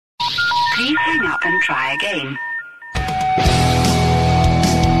Please hang up and try again.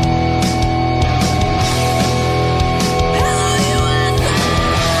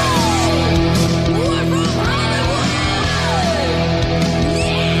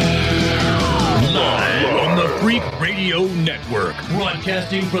 Freak Radio Network,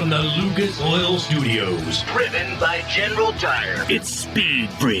 broadcasting from the Lucas Oil Studios. Driven by General Tire. It's Speed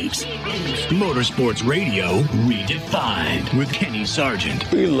Freaks. Motorsports Radio redefined with Kenny Sargent.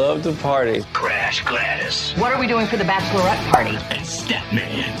 We love to party. Crash Gladys. What are we doing for the bachelorette party? And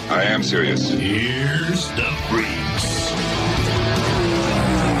Statman. I am serious. Here's the Freaks.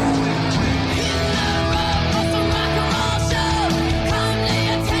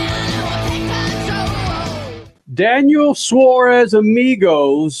 Daniel Suarez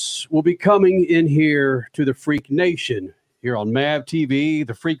Amigos will be coming in here to the Freak Nation here on MAV TV,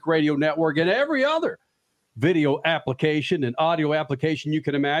 the Freak Radio Network, and every other video application and audio application you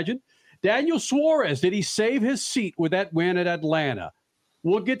can imagine. Daniel Suarez, did he save his seat with that win at Atlanta?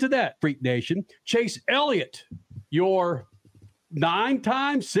 We'll get to that, Freak Nation. Chase Elliott, your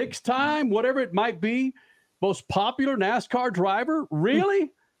 9-time, 6-time, whatever it might be, most popular NASCAR driver?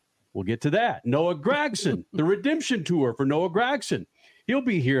 Really? We'll get to that. Noah Gragson, the redemption tour for Noah Gragson. He'll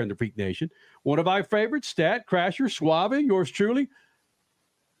be here in the Freak Nation. One of my favorites, Stat, Crasher, Suave, yours truly.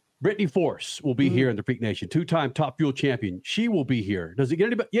 Brittany Force will be here in the Freak Nation. 2-time Top Fuel champion. She will be here. Does it get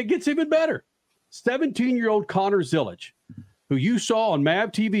any better? It gets even better. 17-year-old Connor Zillage, who you saw on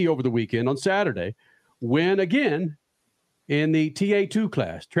MAV TV over the weekend on Saturday, win again in the TA2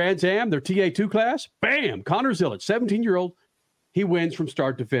 class. Trans Am, their TA2 class. Bam! Connor Zillage, 17-year-old. He wins from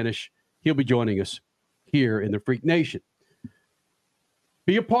start to finish. He'll be joining us here in the Freak Nation.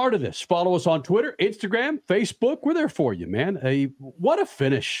 Be a part of this. Follow us on Twitter, Instagram, Facebook. We're there for you, man. What a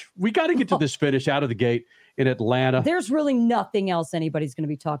finish. We got to get to this finish out of the gate in Atlanta. There's really nothing else anybody's going to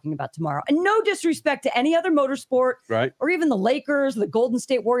be talking about tomorrow. And no disrespect to any other motorsport, right? Or even the Lakers, the Golden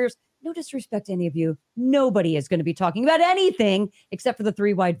State Warriors. No disrespect to any of you. Nobody is going to be talking about anything except for the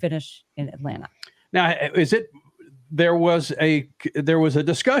 3-wide finish in Atlanta. Now, There was a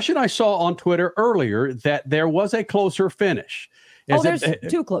discussion I saw on Twitter earlier that there was a closer finish. There's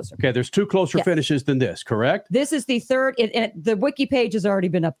two closer. Okay, there's two closer finishes than this, correct? This is the third. The wiki page has already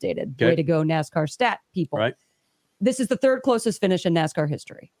been updated. Okay. Way to go, NASCAR stat people. Right. This is the third closest finish in NASCAR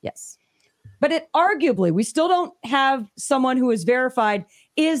history. Yes. But arguably, we still don't have someone who is verified.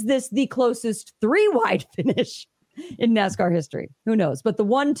 Is this the closest 3-wide finish in NASCAR history? Who knows? But the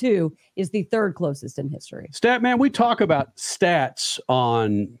 1-2 is the third closest in history. Statman, we talk about stats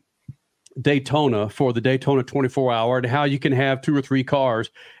on Daytona for the Daytona 24-hour and how you can have 2 or 3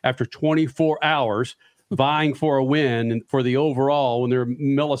 cars after 24 hours vying for a win and for the overall when they're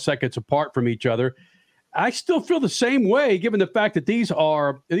milliseconds apart from each other. I still feel the same way, given the fact that these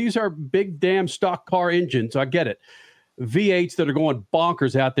are big damn stock car engines. I get it. V8s that are going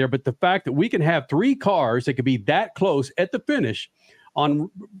bonkers out there, but the fact that we can have 3 cars that could be that close at the finish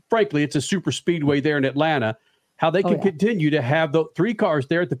on, frankly, it's a super speedway there in Atlanta, how they can continue to have the 3 cars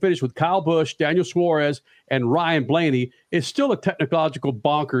there at the finish with Kyle Busch, Daniel Suarez, and Ryan Blaney is still a technological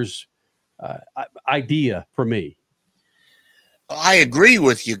bonkers idea for me. I agree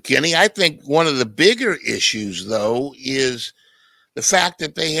with you, Kenny. I think one of the bigger issues, though, is the fact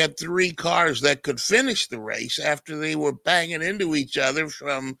that they had 3 cars that could finish the race after they were banging into each other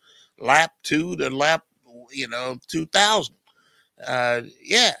from lap 2 to lap, 2000.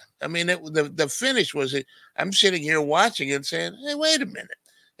 Yeah, I mean, the finish was it. I'm sitting here watching it saying, hey, wait a minute.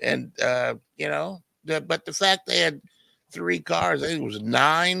 And, but the fact they had 3 cars, I think it was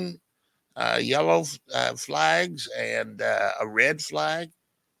 9 yellow flags and a red flag.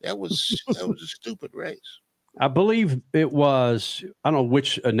 That was a stupid race. I believe it was, I don't know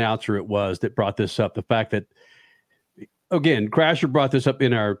which announcer it was that brought this up. The fact that, again, Crasher brought this up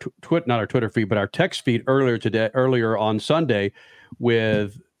in our not our Twitter feed, but our text feed earlier on Sunday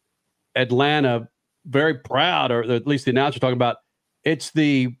with Atlanta very proud, or at least the announcer talking about it's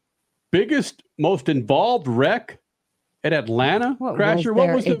the biggest, most involved wreck at Atlanta. Crasher,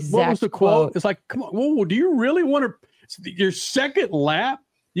 what was the quote? It's like, come on, whoa, do you really want to, your second lap,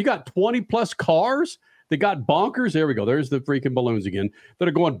 you got 20 plus cars that got bonkers. There we go. There's the freaking balloons again that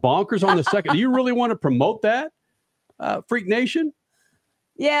are going bonkers on the second. Do you really want to promote that, Freak Nation?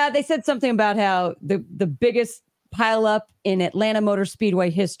 Yeah, they said something about how the biggest pileup in Atlanta Motor Speedway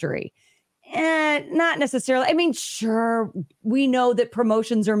history. Not necessarily. I mean, sure, we know that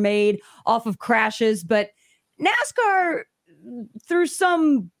promotions are made off of crashes, but NASCAR, through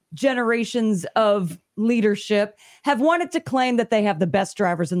some generations of leadership have wanted to claim that they have the best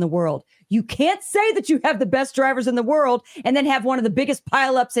drivers in the world. You can't say that you have the best drivers in the world and then have one of the biggest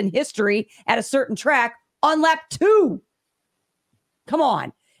pileups in history at a certain track on lap 2. Come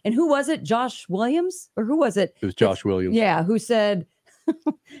on. And who was it? Josh Williams? Or who was it? It was Josh Williams. Yeah, who said,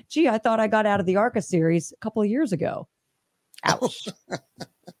 gee, I thought I got out of the ARCA series a couple of years ago. Ouch.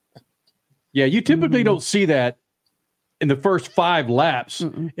 Yeah, you typically don't see that in the first 5 laps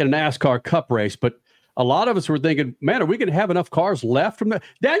in a NASCAR Cup race, but a lot of us were thinking, man, are we going to have enough cars left from that?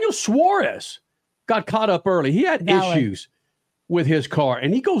 Daniel Suarez got caught up early. He had issues with his car,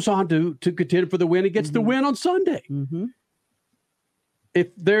 and he goes on to contend for the win and gets the win on Sunday. If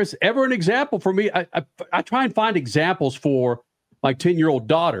there's ever an example for me, I try and find examples for my 10-year-old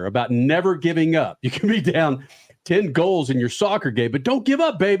daughter about never giving up. You can be down 10 goals in your soccer game, but don't give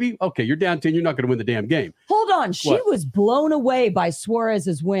up, baby. Okay, you're down 10. You're not going to win the damn game. Hold on. She was blown away by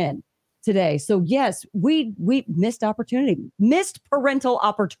Suarez's win today. So, yes, we missed opportunity, missed parental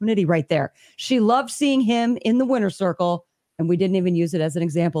opportunity right there. She loved seeing him in the winner's circle, and we didn't even use it as an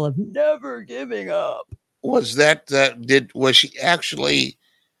example of never giving up. Was that was she actually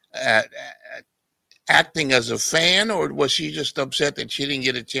acting as a fan, or was she just upset that she didn't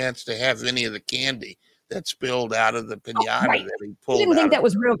get a chance to have any of the candy that spilled out of the pinata that he pulled? She didn't think that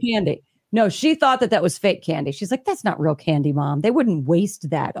was real candy. No, she thought that was fake candy. She's like, that's not real candy, Mom. They wouldn't waste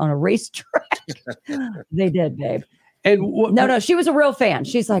that on a racetrack. They did, babe. And no, she was a real fan.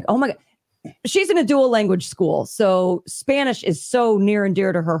 She's like, oh my God. She's in a dual language school, so Spanish is so near and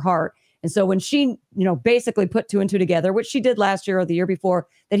dear to her heart. And so when she, basically put 2 and 2 together, which she did last year or the year before,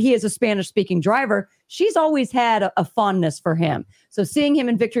 that he is a Spanish-speaking driver, she's always had a fondness for him. So seeing him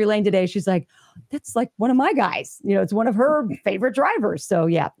in victory lane today, she's like, that's like one of my guys. It's one of her favorite drivers. So,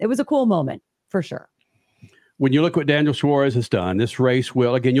 yeah, it was a cool moment for sure. When you look what Daniel Suarez has done, this race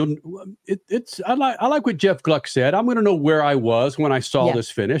will, again, I like what Jeff Gluck said. I'm going to know where I was when I saw this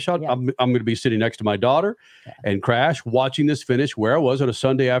finish. I'm going to be sitting next to my daughter and Crash watching this finish where I was on a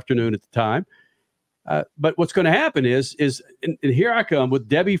Sunday afternoon at the time. But what's going to happen is and here I come with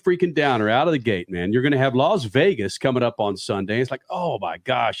Debbie freaking Downer out of the gate, man. You're going to have Las Vegas coming up on Sunday. It's like, oh my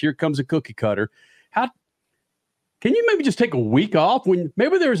gosh, here comes a cookie cutter. Can you maybe just take a week off? When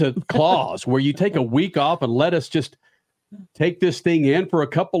maybe there's a clause where you take a week off and let us just take this thing in for a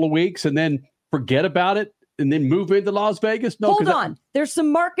couple of weeks and then forget about it and then move into Las Vegas? No, hold on. There's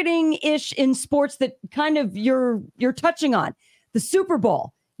some marketing-ish in sports that kind of you're touching on. The Super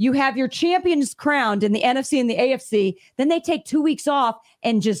Bowl. You have your champions crowned in the NFC and the AFC. Then they take 2 weeks off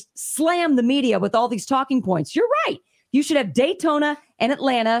and just slam the media with all these talking points. You're right. You should have Daytona and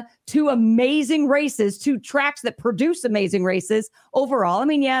Atlanta, 2 amazing races, 2 tracks that produce amazing races overall. I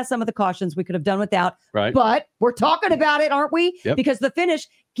mean, yeah, some of the cautions we could have done without, right? But we're talking about it, aren't we? Yep. Because the finish,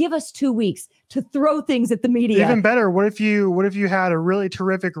 give us 2 weeks to throw things at the media. Even better, what if you had a really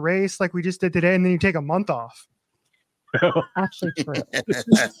terrific race like we just did today, and then you take a month off? Actually true.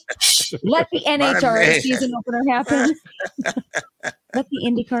 Let the NHRA season opener happen. Let the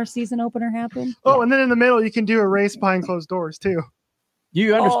IndyCar season opener happen. Oh, and then in the middle, you can do a race behind closed doors too.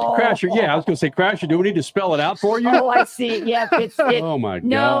 You understand, Crasher? Yeah, I was going to say, Crasher, do we need to spell it out for you? Oh, I see. Yeah, oh my God!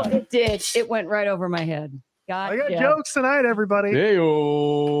 No, it did. It went right over my head. I got jokes tonight, everybody.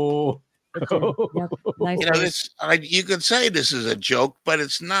 Hey-o. Nice. You could say this is a joke, but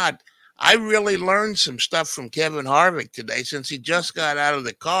it's not. I really learned some stuff from Kevin Harvick today since he just got out of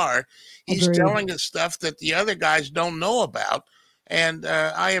the car. He's telling us stuff that the other guys don't know about. And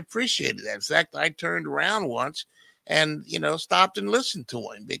I appreciated that. In fact, I turned around once and, stopped and listened to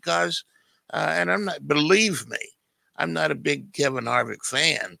him because, and believe me, I'm not a big Kevin Harvick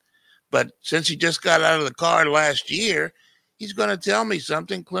fan, but since he just got out of the car last year, he's going to tell me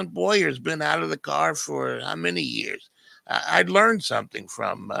something. Clint Boyer's been out of the car for how many years? I learned something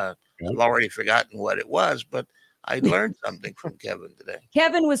from, I've already forgotten what it was, but I learned something from Kevin today.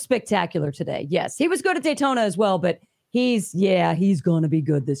 Kevin was spectacular today. Yes, he was good at Daytona as well, but he's going to be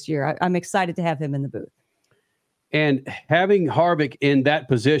good this year. I'm excited to have him in the booth. And having Harvick in that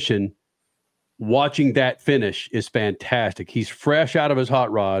position, watching that finish is fantastic. He's fresh out of his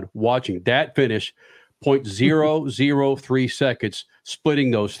hot rod, watching that finish, 0.003 seconds,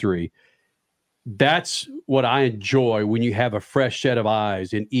 splitting those 3. That's what I enjoy when you have a fresh set of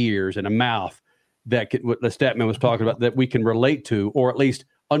eyes and ears and a mouth that what the Statman was talking about, that we can relate to, or at least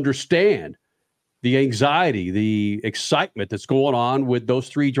understand the anxiety, the excitement that's going on with those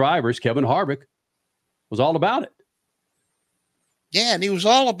 3 drivers. Kevin Harvick was all about it. Yeah, and he was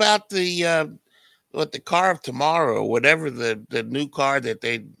all about the car of tomorrow, whatever the new car that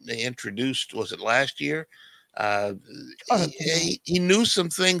they introduced, was it last year? He knew some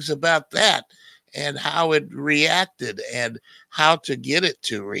things about that and how it reacted and how to get it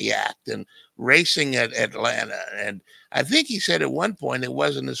to react, and racing at Atlanta. And I think he said at one point it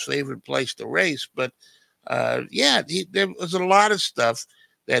wasn't his favorite place to race, but there was a lot of stuff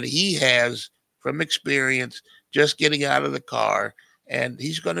that he has from experience just getting out of the car. And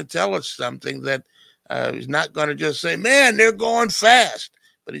he's going to tell us something that he's not going to just say, man, they're going fast,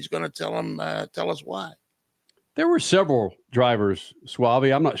 but he's going to tell us why. There were several drivers, Suave,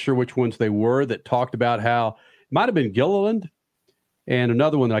 I'm not sure which ones they were, that talked about how it might have been Gilliland and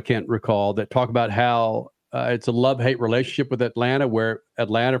another one that I can't recall, that talk about how it's a love-hate relationship with Atlanta, where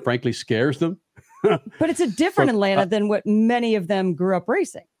Atlanta frankly scares them. But it's a different Atlanta than what many of them grew up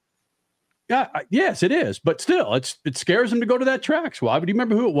racing. Yeah, yes, it is. But still, it scares them to go to that track. Suave, do you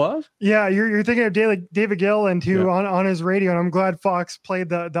remember who it was? Yeah, you're thinking of David Gilliland, who on his radio, and I'm glad Fox played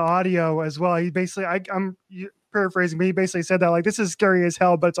the audio as well. He basically, I'm paraphrasing, but he basically said that, like, this is scary as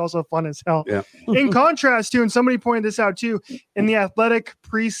hell, but it's also fun as hell. Yeah. In contrast to, and somebody pointed this out too, in the Athletic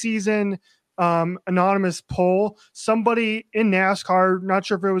preseason anonymous poll, somebody in NASCAR, not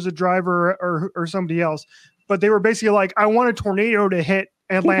sure if it was a driver or somebody else, but they were basically like, I want a tornado to hit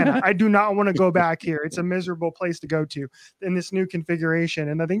Atlanta. I do not want to go back here. It's a miserable place to go to in this new configuration.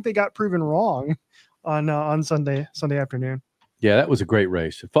 And I think they got proven wrong on Sunday afternoon. Yeah, that was a great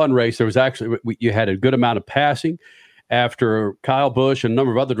race, a fun race. There was actually, you had a good amount of passing after Kyle Busch and a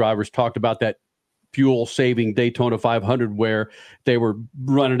number of other drivers talked about that fuel-saving Daytona 500, where they were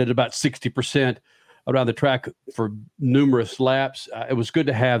running at about 60% around the track for numerous laps. It was good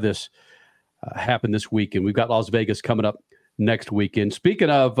to have this happen this weekend. We've got Las Vegas coming up next weekend. Speaking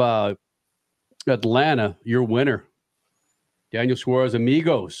of Atlanta, your winner, Daniel Suarez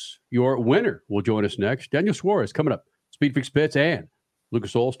Amigos, your winner, will join us next. Daniel Suarez coming up. SpeedFreaks Pits and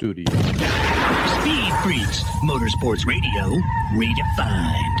Lucas Oil Studio. Speed Freaks, Motorsports Radio,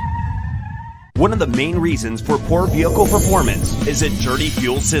 redefined. One of the main reasons for poor vehicle performance is a dirty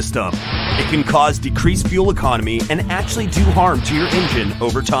fuel system. It can cause decreased fuel economy and actually do harm to your engine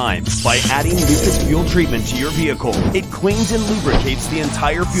over time. By adding Lucas Fuel Treatment to your vehicle, it cleans and lubricates the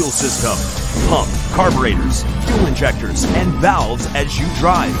entire fuel system. Pump, carburetors, fuel injectors, and valves as you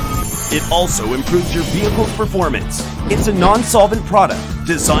drive. It also improves your vehicle's performance. It's a non-solvent product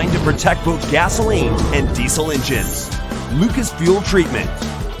designed to protect both gasoline and diesel engines. Lucas Fuel Treatment.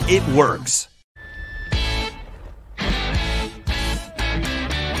 It works.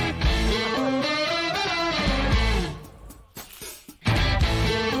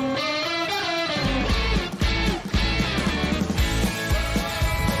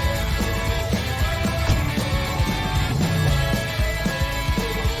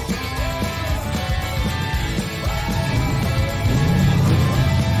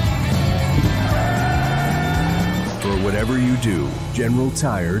 Whatever you do, General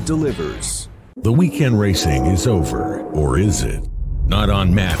Tire delivers. The weekend racing is over, or is it? Not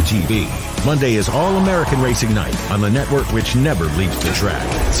on MAP TV. Monday is All-American Racing Night on the network which never leaves the track.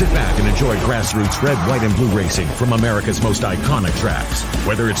 Sit back and enjoy grassroots red, white, and blue racing from America's most iconic tracks.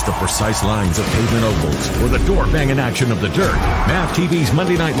 Whether it's the precise lines of pavement ovals or the door-banging action of the dirt, MAP TV's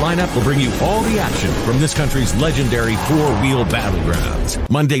Monday night lineup will bring you all the action from this country's legendary four-wheel battlegrounds.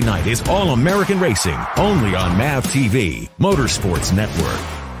 Monday night is All-American Racing, only on MAP TV, Motorsports Network.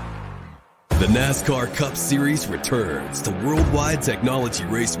 The NASCAR Cup Series returns to Worldwide Technology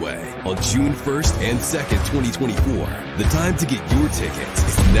Raceway on June 1st and 2nd, 2024. The time to get your tickets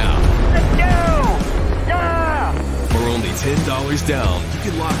is now. Let's go! Yeah! For only $10 down, you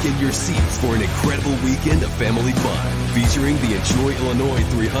can lock in your seats for an incredible weekend of family fun, featuring the Enjoy Illinois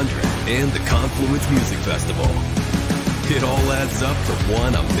 300 and the Confluence Music Festival. It all adds up to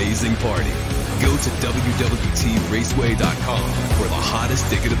one amazing party. Go to www.raceway.com for the hottest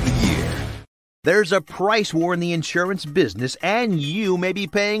ticket of the year. There's a price war in the insurance business, and you may be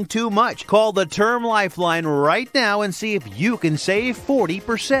paying too much. Call the Term Lifeline right now and see if you can save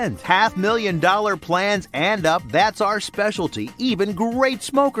 40%. $500,000 plans and up, that's our specialty. Even great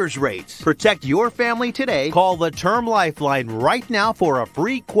smokers rates. Protect your family today. Call the Term Lifeline right now for a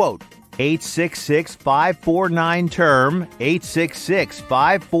free quote. 866-549-TERM,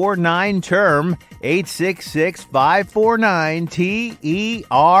 866-549-TERM,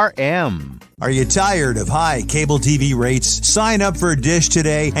 866-549-TERM. Are you tired of high cable TV rates? Sign up for Dish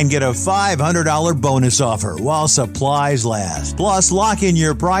today and get a $500 bonus offer while supplies last. Plus, lock in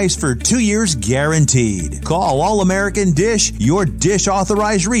your price for 2 years guaranteed. Call All American Dish, your Dish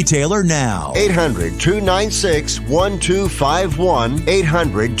authorized retailer now. 800-296-1251.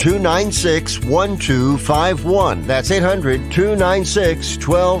 800-296-1251. That's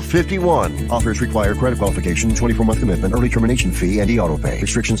 800-296-1251. Offers require credit qualification, 24-month commitment, early termination fee, and e-auto pay.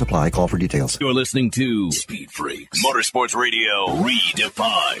 Restrictions apply. Call for details. You're listening to Speed Freaks, Motorsports Radio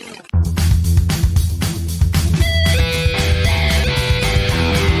Redefined.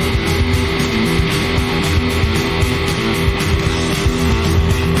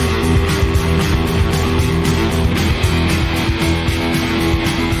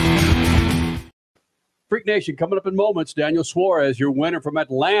 Freak Nation coming up in moments. Daniel Suarez, your winner from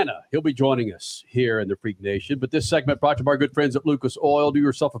Atlanta. He'll be joining us here in the Freak Nation. But this segment brought to you by our good friends at Lucas Oil. Do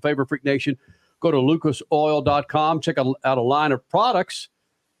yourself a favor, Freak Nation. Go to lucasoil.com. Check out a line of products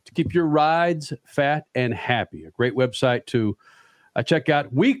to keep your rides fat and happy. A great website to check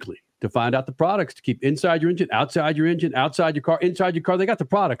out weekly to find out the products to keep inside your engine, outside your car, inside your car. They got the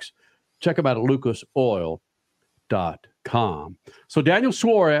products. Check them out at lucasoil.com. So Daniel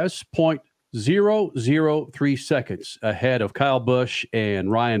Suarez, 0.003 seconds ahead of Kyle Busch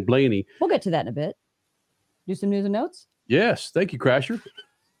and Ryan Blaney. We'll get to that in a bit. Do some news and notes? Yes. Thank you, Crasher.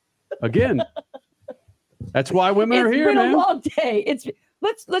 Again, that's why women are here, man. It's been a long day.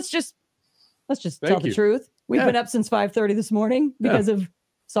 Let's just tell the truth. We've been up since 5:30 this morning because of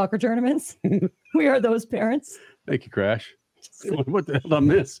soccer tournaments. We are those parents. Thank you, Crash. What the hell did I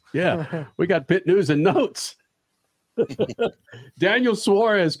miss? Yeah, we got pit news and notes. Daniel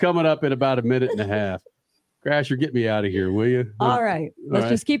Suarez coming up in about a minute and a half. Crasher, get me out of here, will you? All right. Let's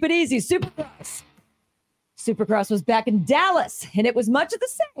just keep it easy. Supercross was back in Dallas, and it was much of the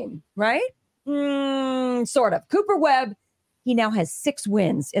same, right? Sort of. Cooper Webb, he now has 6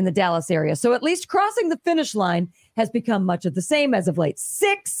 wins in the Dallas area. So at least crossing the finish line has become much of the same as of late.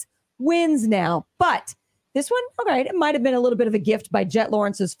 6 wins now. But this one, all right, it might have been a little bit of a gift by Jet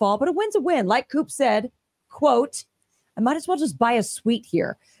Lawrence's fall, but a win's a win. Like Coop said, quote, I might as well just buy a suite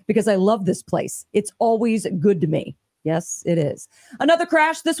here because I love this place. It's always good to me. Yes, it is. Another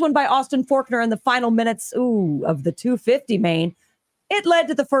crash, this one by Austin Faulkner in the final minutes of the 250 main. It led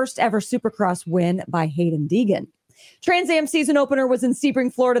to the first ever Supercross win by Hayden Deegan. Trans Am season opener was in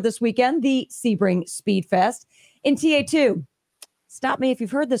Sebring, Florida this weekend, the Sebring Speed Fest. In TA2, stop me if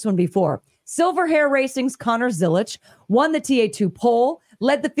you've heard this one before. Silver Hair Racing's Connor Zilich won the TA2 pole,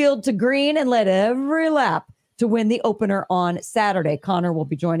 led the field to green, and led every lap to win the opener on Saturday. Connor will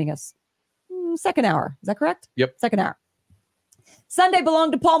be joining us second hour. Is that correct? Yep. Second hour. Sunday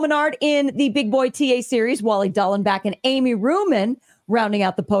belonged to Paul Menard in the Big Boy TA Series. Wally Dullenbach and Amy Ruman rounding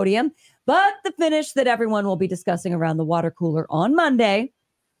out the podium. But the finish that everyone will be discussing around the water cooler on Monday,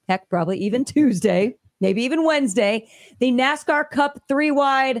 heck, probably even Tuesday, maybe even Wednesday, the NASCAR Cup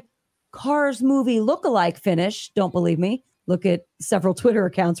 3-wide Cars movie lookalike finish. Don't believe me? Look at several Twitter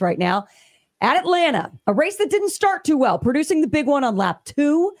accounts right now. At Atlanta, a race that didn't start too well, producing the big one on lap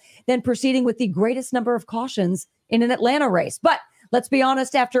 2, then proceeding with the greatest number of cautions in an Atlanta race. But let's be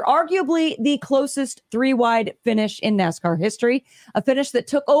honest, after arguably the closest 3-wide finish in NASCAR history, a finish that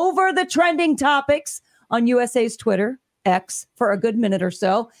took over the trending topics on USA's Twitter, X, for a good minute or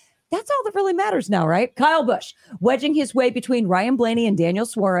so, that's all that really matters now, right? Kyle Busch wedging his way between Ryan Blaney and Daniel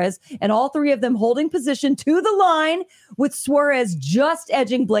Suarez, and all 3 of them holding position to the line, with Suarez just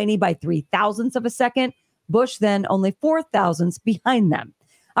edging Blaney by 0.003 of a second. Busch then only 0.004 behind them.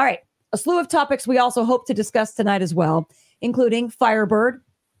 All right, a slew of topics we also hope to discuss tonight as well, including Firebird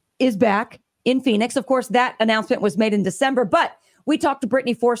is back in Phoenix. Of course, that announcement was made in December, but we talked to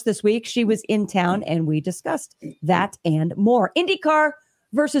Brittany Force this week. She was in town, and we discussed that and more. IndyCar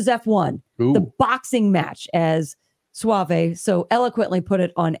versus F1, the boxing match, as Suave so eloquently put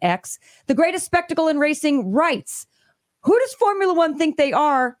it on X. The greatest spectacle in racing writes, who does Formula One think they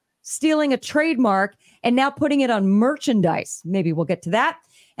are, stealing a trademark and now putting it on merchandise? Maybe we'll get to that.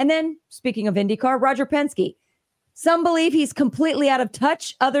 And then, speaking of IndyCar, Roger Penske. Some believe he's completely out of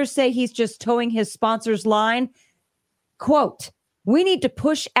touch. Others say he's just towing his sponsor's line. Quote, we need to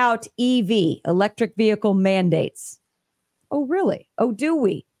push out EV, electric vehicle mandates. Oh, really? Oh, do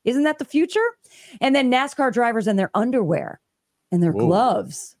we? Isn't that the future? And then NASCAR drivers and their underwear and their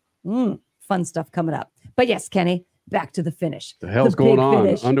gloves. Fun stuff coming up. But yes, Kenny, back to the finish. The hell's going on?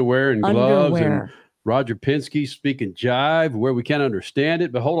 Finish. Underwear and gloves and Roger Penske speaking jive where we can't understand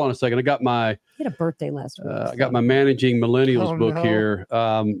it. But hold on a second. I got my... He had a birthday last week. I got my Managing Millennials book here.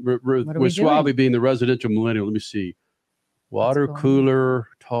 With Suave being the residential millennial. Let me see. Water cooler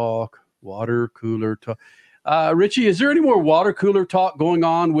talk. Water cooler talk. Richie, is there any more water cooler talk going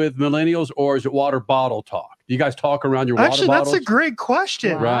on with millennials, or is it water bottle talk? Do you guys talk around your water bottles? Actually, that's a great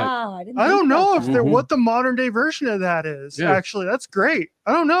question. Right. I don't know if what the modern day version of that is. Yeah. Actually, that's great.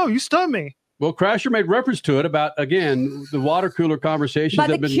 I don't know. You stumped me. Well, Crasher made reference to it about, again, the water cooler conversations By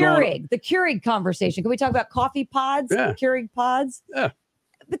that have the been going Keurig, the Keurig conversation. Can we talk about coffee pods? Yeah. Keurig pods? Yeah.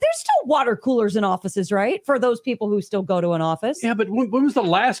 But there's still water coolers in offices, right? For those people who still go to an office. Yeah, but when was the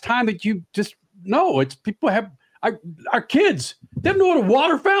last time that you just it's people have our kids, they don't know what a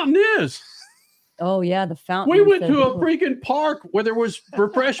water fountain is. Oh yeah, the fountain. We went to a freaking park where there was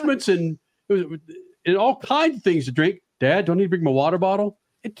refreshments and all kinds of things to drink. Dad, don't need to bring my water bottle.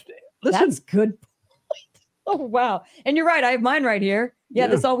 Listen, that's good. Oh wow, and you're right. I have mine right here. Yeah,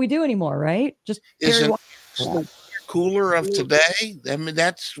 that's all we do anymore, right? Just carry water. The cooler of today. I mean,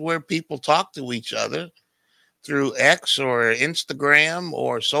 that's where people talk to each other through X or Instagram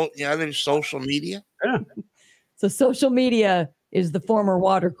or other social media. Yeah. So social media is the former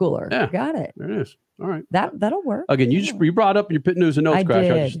water cooler. Yeah. Got it. There it is. All right. That'll work. Again, you brought up your pit news and notes, I Crash. I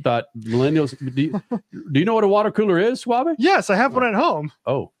did. just thought millennials. Do you know what a water cooler is, Suave? Yes, I have one at home.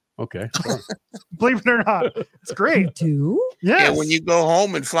 Oh, okay. Believe it or not, it's great. You do? Yes. Yeah, when you go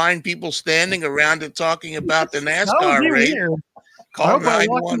home and find people standing around it talking about the NASCAR race, call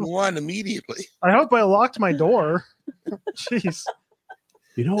 911 immediately. I hope I locked my door. Jeez.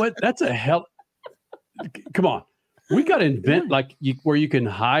 You know what? That's a hell. Come on. We got to invent where you can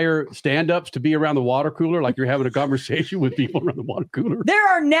hire stand-ups to be around the water cooler, like you're having a conversation with people around the water cooler. There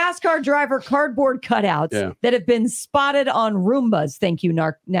are NASCAR driver cardboard cutouts that have been spotted on Roombas. Thank you,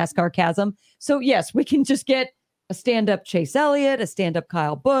 NASCAR Chasm. So yes, we can just get a stand-up Chase Elliott, a stand-up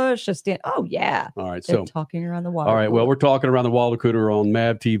Kyle Busch, Oh yeah. All right. They're So talking around the water. All right. cooler. Well, we're talking around the water cooler on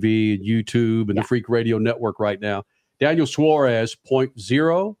MAV TV and YouTube and the Freak Radio Network right now. Daniel Suarez,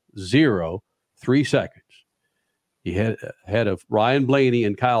 0.003 seconds. He had ahead of Ryan Blaney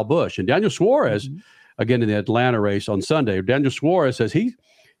and Kyle Busch. And Daniel Suarez, again in the Atlanta race on Sunday, Daniel Suarez says he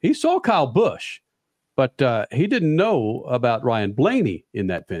saw Kyle Busch, but he didn't know about Ryan Blaney in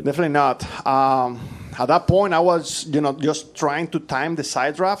that finish. Definitely not. At that point, I was, just trying to time the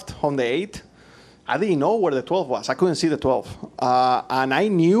side draft on the 8. I didn't know where the 12 was. I couldn't see the 12. And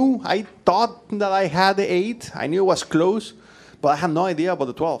I thought that I had the 8. I knew it was close, but I had no idea about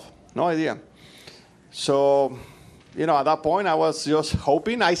the 12. No idea. So, at that point, I was just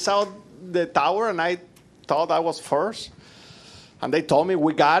hoping. I saw the tower, and I thought I was first. And they told me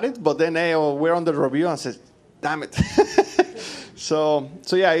we got it, but then we're on the review and said, damn it. So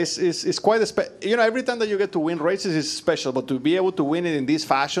yeah, it's quite every time that you get to win races is special, but to be able to win it in this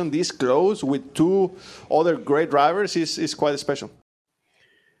fashion, this close with two other great drivers is quite special.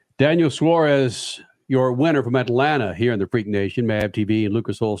 Daniel Suarez, your winner from Atlanta here in the Freak Nation, MAV TV and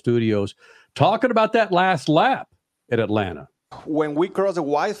Lucas Oil Studios, talking about that last lap at Atlanta. When we crossed the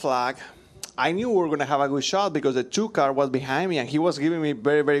white flag, I knew we were going to have a good shot because the 2 car was behind me and he was giving me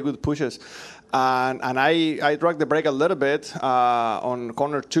very, very good pushes. And I dragged the brake a little bit on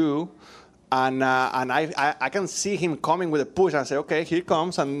corner 2. And I can see him coming with a push. I say, okay, here he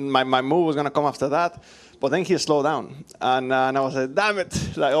comes. And my move was going to come after that. But then he slowed down. And I was like, damn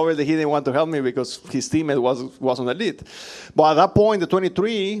it. Like, obviously, he didn't want to help me because his teammate was on the lead. But at that point, the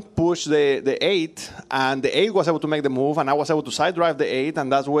 23 pushed the 8. And the 8 was able to make the move. And I was able to side drive the 8.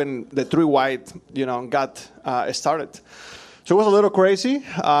 And that's when the 3 wide, got started. So it was a little crazy.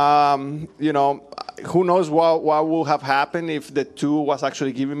 Who knows what would have happened if the 2 was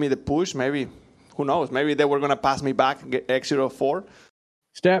actually giving me the push. Maybe, who knows? Maybe they were going to pass me back, get exit of 4.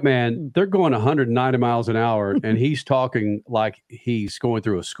 Statman, they're going 190 miles an hour, and he's talking like he's going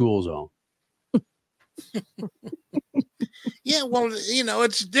through a school zone. Yeah, well,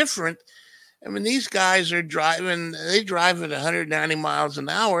 it's different. I mean, these guys are driving, they drive at 190 miles an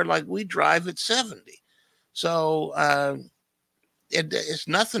hour like we drive at 70. So it's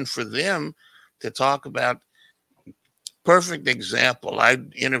nothing for them to talk about. Perfect example. I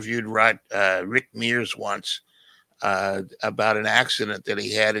interviewed Rick Mears once about an accident that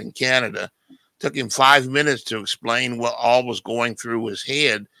he had in Canada. Took him 5 minutes to explain what all was going through his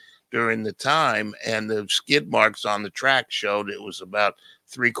head during the time, and the skid marks on the track showed it was about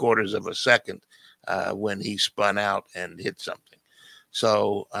 3/4 of a second when he spun out and hit something.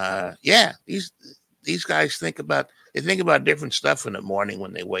 So these guys think about different stuff in the morning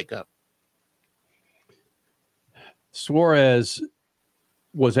when they wake up. Suarez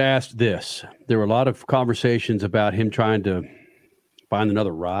was asked this. There were a lot of conversations about him trying to find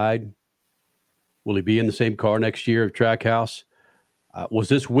another ride. Will he be in the same car next year at Trackhouse? Was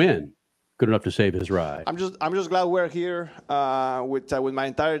this win good enough to save his ride. I'm just glad we're here with my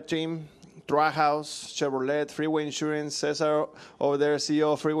entire team. Track House, Chevrolet, Freeway Insurance, Cesar over there,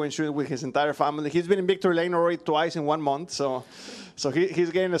 CEO of Freeway Insurance with his entire family. He's been in Victory Lane already twice in 1 month, so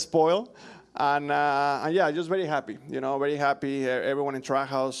he's getting a spoil. And yeah, just very happy, very happy. Everyone in Track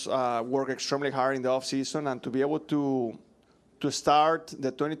House worked extremely hard in the off season, and to be able to start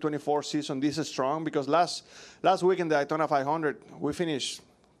the 2024 season this strong, because last week in the Daytona 500, we finished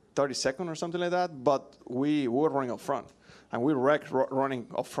 32nd or something like that, but we were running up front. And we wrecked running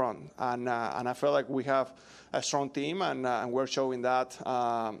up front. And I feel like we have a strong team, and we're showing that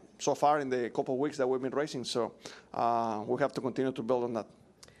so far in the couple of weeks that we've been racing. So we have to continue to build on that.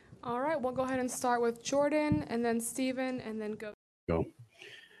 All right, we'll go ahead and start with Jordan, and then Steven, and then go.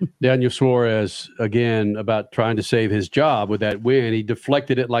 Daniel Suarez, again, about trying to save his job with that win. He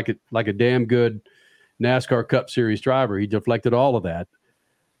deflected it like a damn good NASCAR Cup Series driver. He deflected all of that.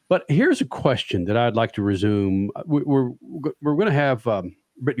 But here's a question that I'd like to resume. We're going to have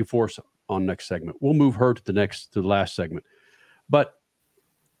Brittany Force on next segment. We'll move her to the last segment. But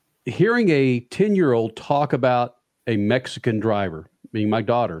hearing a 10-year-old talk about a Mexican driver, being my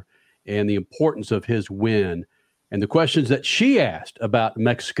daughter, and the importance of his win, and the questions that she asked about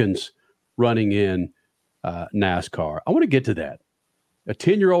Mexicans running in NASCAR, I want to get to that. A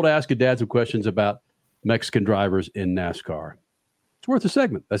 10-year-old asking dad some questions about Mexican drivers in NASCAR. It's worth a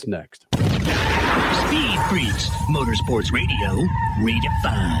segment. That's next. Speed Freaks, Motorsports Radio,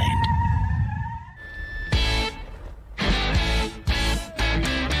 redefined.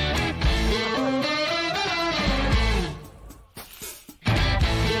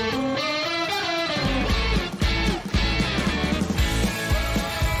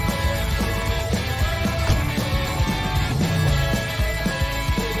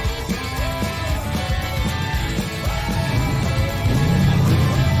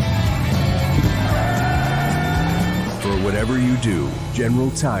 Whatever you do, General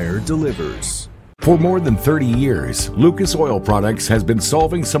Tire delivers. For more than 30 years, Lucas Oil Products has been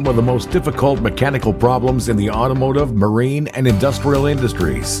solving some of the most difficult mechanical problems in the automotive, marine, and industrial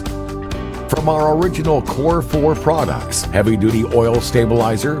industries. From our original Core 4 products, heavy-duty oil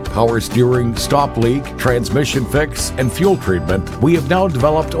stabilizer, power steering, stop leak, transmission fix, and fuel treatment, we have now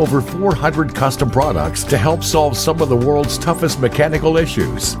developed over 400 custom products to help solve some of the world's toughest mechanical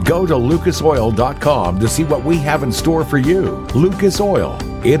issues. Go to lucasoil.com to see what we have in store for you. Lucas Oil,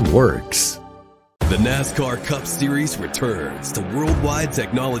 it works. The NASCAR Cup Series returns to Worldwide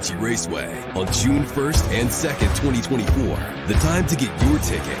Technology Raceway on June 1st and 2nd, 2024. The time to get your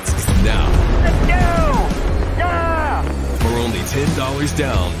tickets is now. Let's go! Yeah! For only $10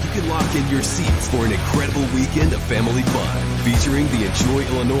 down, you can lock in your seats for an incredible weekend of family fun, featuring the Enjoy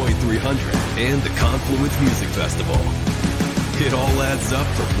Illinois 300 and the Confluence Music Festival. It all adds up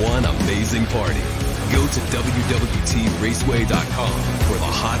for one amazing party. Go to www.raceway.com for the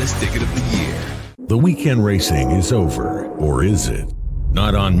hottest ticket of the year. The weekend racing is over, or is it?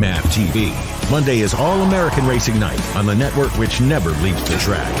 Not on MAP TV. Monday is All-American Racing Night on the network which never leaves the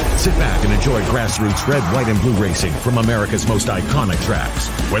track. Sit back and enjoy grassroots red, white, and blue racing from America's most iconic tracks.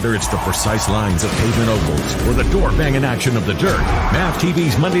 Whether it's the precise lines of pavement ovals or the door-banging action of the dirt, MAP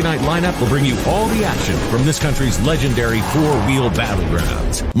TV's Monday night lineup will bring you all the action from this country's legendary four-wheel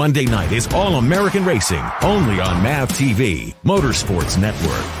battlegrounds. Monday night is All-American Racing, only on MAP TV, Motorsports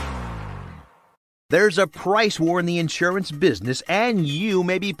Network. There's a price war in the insurance business, and you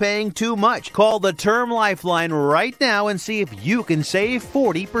may be paying too much. Call the Term Lifeline right now and see if you can save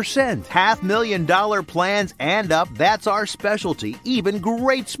 40%. $500,000 plans and up, that's our specialty. Even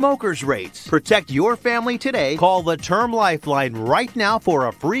great smokers rates. Protect your family today. Call the Term Lifeline right now for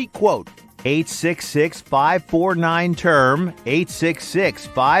a free quote. 866-549-TERM,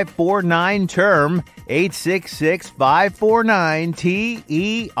 866-549-TERM,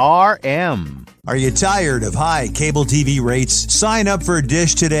 866-549-TERM. Are you tired of high cable TV rates? Sign up for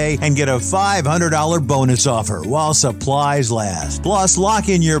Dish today and get a $500 bonus offer while supplies last. Plus, lock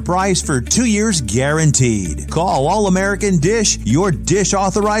in your price for 2 years guaranteed. Call All-American Dish, your Dish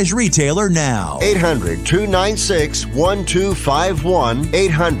authorized retailer now. 800-296-1251.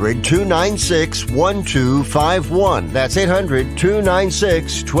 800-296-1251. That's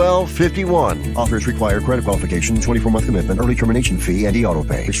 800-296-1251. Offers require credit qualification, 24-month commitment, early termination fee, and e-auto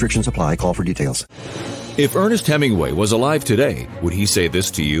pay. Restrictions apply. Call for details. If Ernest Hemingway was alive today, would he say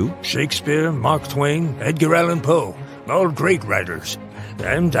this to you? Shakespeare, Mark Twain, Edgar Allan Poe, all great writers.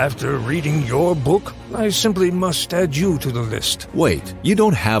 And after reading your book, I simply must add you to the list. Wait, you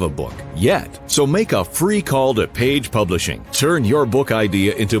don't have a book yet. So make a free call to Page Publishing. Turn your book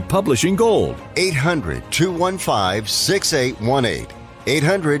idea into publishing gold. 800-215-6818.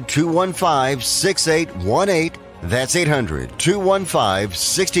 800-215-6818. That's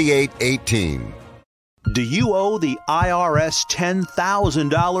 800-215-6818. Do you owe the IRS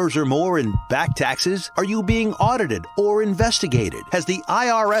 $10,000 or more in back taxes? Are you being audited or investigated? Has the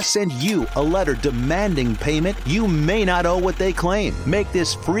IRS sent you a letter demanding payment? You may not owe what they claim. Make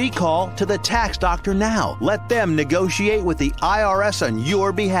this free call to the tax doctor now. Let them negotiate with the IRS on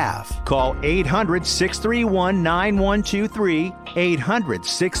your behalf. Call 800-631-9123.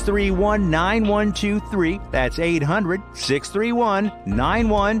 800-631-9123. That's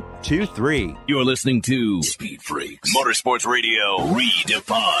 800-631-9123. You're listening to Speed Freaks, Motorsports Radio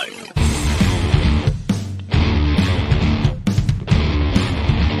Redefined.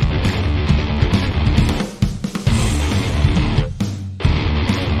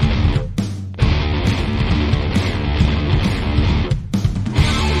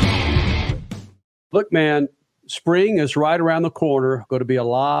 Look, man, spring is right around the corner. Going to be a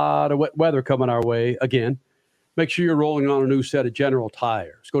lot of wet weather coming our way again. Make sure you're rolling on a new set of General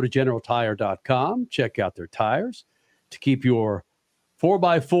Tires. Go to GeneralTire.com. Check out their tires to keep your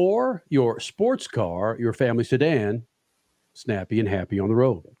 4x4, your sports car, your family sedan snappy and happy on the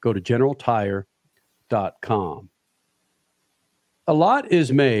road. Go to GeneralTire.com. A lot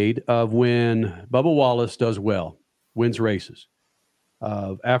is made of when Bubba Wallace does well, wins races,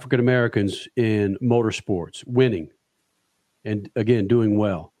 of African Americans in motorsports winning and, again, doing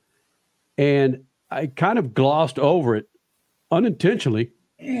well. And I kind of glossed over it unintentionally,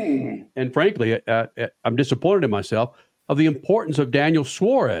 and frankly, I'm disappointed in myself, of the importance of Daniel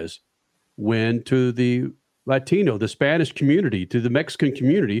Suarez win to the Latino, the Spanish community, to the Mexican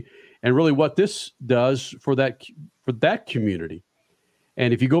community, and really what this does for that community.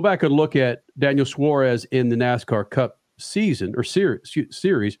 And if you go back and look at Daniel Suarez in the NASCAR Cup season or series,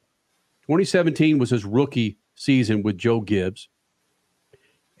 2017 was his rookie season with Joe Gibbs,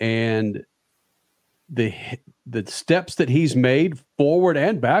 and the steps that he's made forward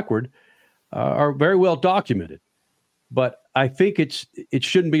and backward are very well documented. But I think it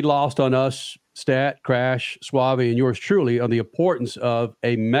shouldn't be lost on us, Stat, Crash, Suave, and yours truly, on the importance of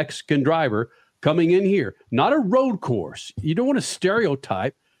a Mexican driver coming in here. Not a road course. You don't want to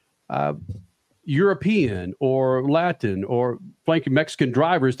stereotype European or Latin or flanking Mexican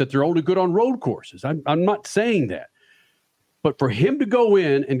drivers that they're only good on road courses. I'm not saying that. But for him to go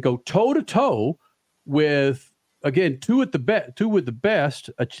in and go toe-to-toe with, again, two with the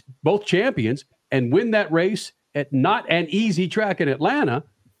best, both champions, and win that race at not an easy track in Atlanta,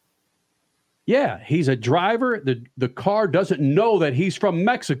 yeah, he's a driver. The car doesn't know that he's from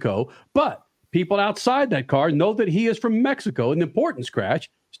Mexico, but people outside that car know that he is from Mexico. And the importance, Crash,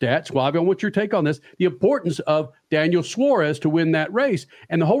 Stat, Suave, I want your take on this, the importance of Daniel Suarez to win that race.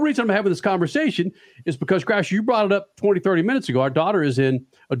 And the whole reason I'm having this conversation is because, Crash, you brought it up 20, 30 minutes ago. Our daughter is in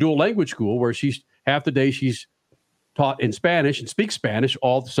a dual language school where half the day she's taught in Spanish and speaks Spanish,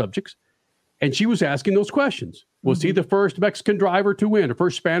 all the subjects. And she was asking those questions. Was he the first Mexican driver to win, or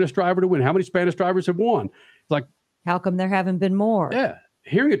first Spanish driver to win? How many Spanish drivers have won? It's like, how come there haven't been more? Yeah.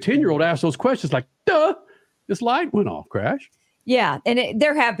 Hearing a 10-year-old ask those questions, like, duh, this light went off, Crash. Yeah. And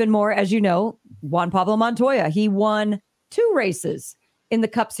there have been more, as you know. Juan Pablo Montoya, he won 2 races in the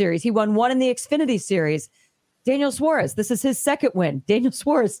Cup Series. He won 1 in the Xfinity Series. Daniel Suarez, this is his second win. Daniel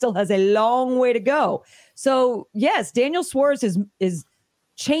Suarez still has a long way to go. So, yes, Daniel Suarez is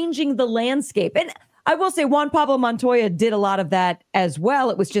changing the landscape. And I will say Juan Pablo Montoya did a lot of that as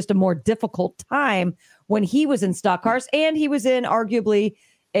well. It was just a more difficult time when he was in stock cars, and he was in arguably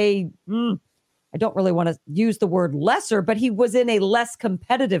I don't really want to use the word lesser, but he was in a less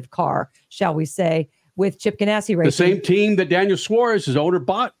competitive car, shall we say, with Chip Ganassi racing. The same team that Daniel Suarez's owner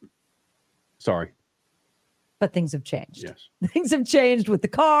bought. Sorry. But things have changed. Yes. Things have changed with the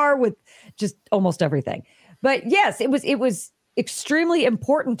car, with just almost everything. But yes, it was extremely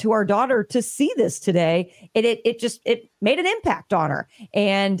important to our daughter to see this today. It made an impact on her.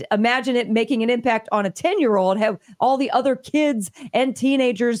 And imagine it making an impact on a 10-year-old, have all the other kids and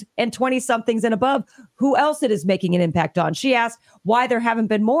teenagers and 20-somethings and above, who else it is making an impact on. She asked why there haven't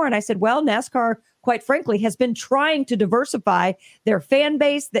been more. And I said, well, NASCAR, quite frankly, has been trying to diversify their fan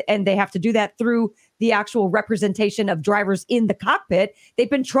base, and they have to do that through the actual representation of drivers in the cockpit. They've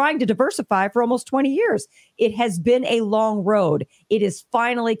been trying to diversify for almost 20 years. It has been a long road. It is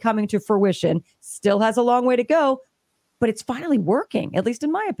finally coming to fruition. Still has a long way to go, but it's finally working, at least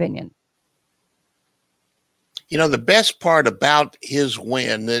in my opinion. You know, the best part about his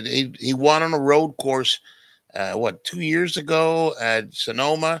win, that he won on a road course, 2 years ago at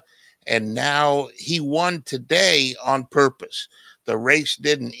Sonoma, and now he won today on purpose. The race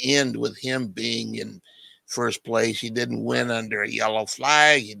didn't end with him being in first place. He didn't win under a yellow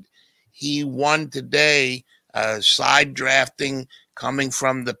flag. He won today, side drafting coming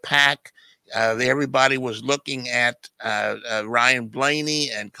from the pack. Everybody was looking at Ryan Blaney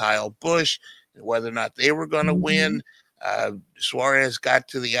and Kyle Busch, whether or not they were going to win. Suarez got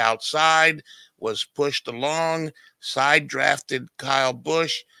to the outside, was pushed along, side drafted Kyle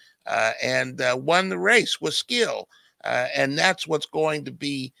Busch, and won the race with skill. And that's what's going to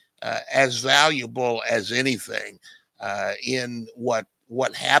be as valuable as anything in what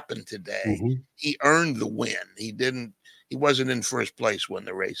happened today. Mm-hmm. He earned the win. He wasn't in first place when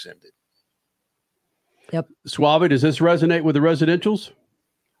the race ended. Yep. Suave, does this resonate with the residentials?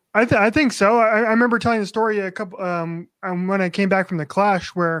 I think so. I remember telling the story a couple when I came back from the Clash,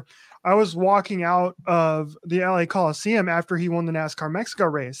 where I was walking out of the LA Coliseum after he won the NASCAR Mexico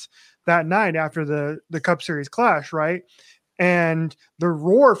race that night after the Cup Series Clash, right? And the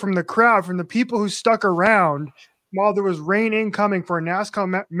roar from the crowd, from the people who stuck around while there was rain incoming for a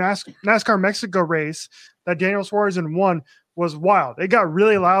NASCAR Mexico race that Daniel Suarez won, was wild. It got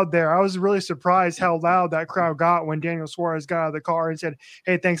really loud there. I was really surprised how loud that crowd got when Daniel Suarez got out of the car and said,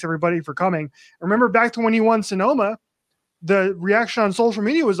 "Hey, thanks everybody for coming." I remember back to when he won Sonoma, the reaction on social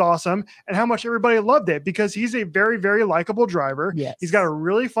media was awesome and how much everybody loved it because he's a very, very likable driver. Yes. He's got a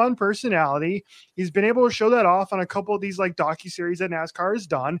really fun personality. He's been able to show that off on a couple of these like docuseries that NASCAR has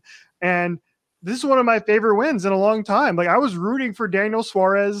done. And this is one of my favorite wins in a long time. Like I was rooting for Daniel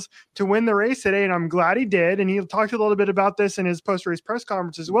Suarez to win the race today, and I'm glad he did. And he talked a little bit about this in his post-race press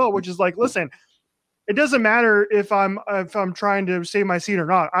conference as well, which is like, listen, it doesn't matter if I'm trying to save my seat or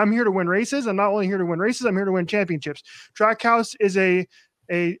not. I'm here to win races. I'm not only here to win races, I'm here to win championships. Trackhouse is a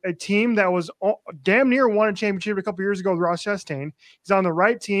team that was damn near won a championship a couple years ago with Ross Chastain. He's on the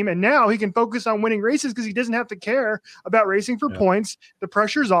right team, and now he can focus on winning races because he doesn't have to care about racing for points. The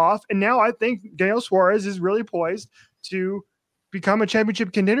pressure's off, and now I think Daniel Suarez is really poised to become a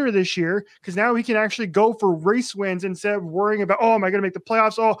championship contender this year because now he can actually go for race wins instead of worrying about, oh, am I going to make the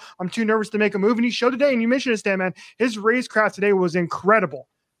playoffs? Oh, I'm too nervous to make a move. And he showed today, and you mentioned it, Stan, man, his racecraft today was incredible.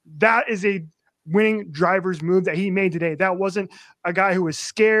 That is a winning driver's move that he made today. That wasn't a guy who was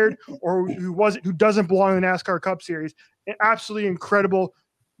scared or who doesn't belong in the NASCAR Cup Series. An absolutely incredible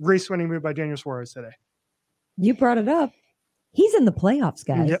race winning move by Daniel Suarez today. You brought it up. He's in the playoffs,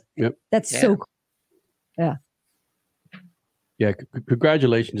 guys. Yep. That's so cool. Yeah. Yeah,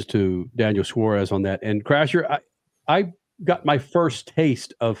 congratulations to Daniel Suarez on that. And Crasher, I got my first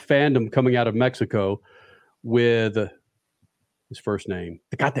taste of fandom coming out of Mexico with his first name,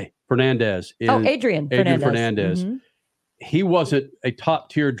 Tecate Fernandez. Adrian Fernandez. Mm-hmm. He wasn't a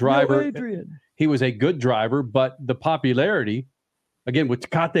top-tier driver. No, Adrian. He was a good driver, but the popularity, again, with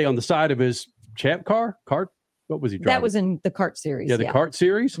Tecate on the side of his champ car, what was he driving? That was in the kart series. Yeah, the kart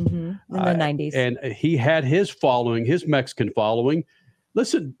series. Mm-hmm. In the 90s. And he had his following, his Mexican following.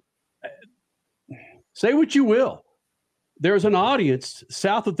 Listen, say what you will. There's an audience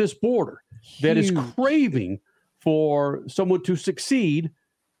south of this border that is craving for someone to succeed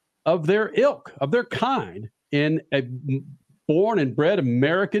of their ilk, of their kind, in a born and bred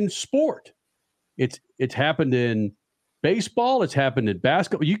American sport. It's happened in baseball. It's happened in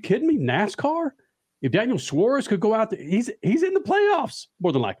basketball. Are you kidding me? NASCAR? If Daniel Suarez could go out there, he's in the playoffs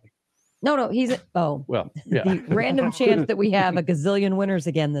more than likely. No, he's well, yeah. The random chance that we have a gazillion winners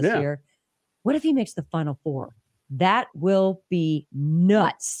again this year. What if he makes the Final Four? That will be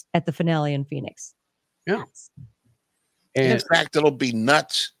nuts at the finale in Phoenix. Yeah. And in fact, it'll be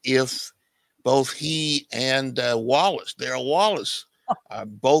nuts if both he and Darrell Wallace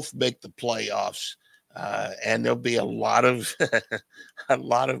both make the playoffs, and there'll be a lot of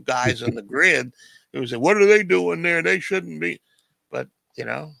guys on the grid who say, "What are they doing there? They shouldn't be." But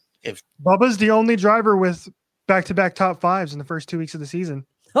if Bubba's the only driver with back-to-back top fives in the first 2 weeks of the season.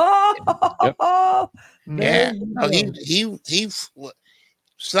 Yeah, he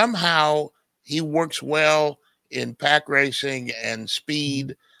somehow he works well in pack racing and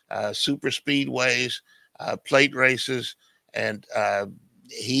speed, super speedways, plate races, and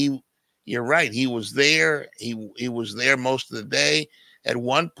you're right. He was there. He was there most of the day. At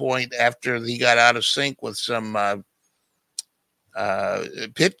one point, after he got out of sync with some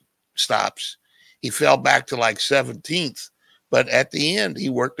pit stops, he fell back to like 17th. But at the end, he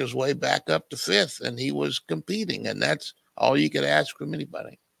worked his way back up to 5th, and he was competing. And that's all you could ask from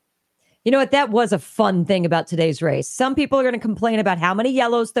anybody. You know what? That was a fun thing about today's race. Some people are going to complain about how many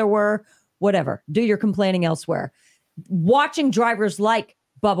yellows there were. Whatever. Do your complaining elsewhere. Watching drivers like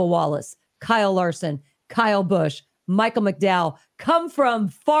Bubba Wallace, Kyle Larson, Kyle Busch, Michael McDowell come from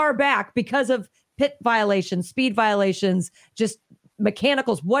far back because of pit violations, speed violations, just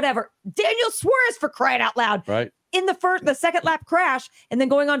mechanicals, whatever. Daniel Suarez, for crying out loud. Right. In the second lap crash and then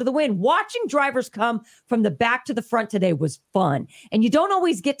going on to the win. Watching drivers come from the back to the front today was fun. And you don't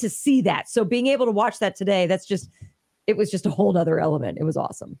always get to see that. So being able to watch that today, it was just a whole other element. It was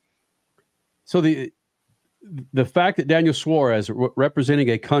awesome. So the fact that Daniel Suarez representing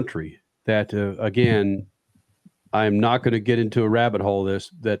a country that, again, I'm not going to get into a rabbit hole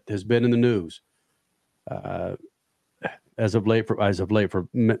that has been in the news as of late for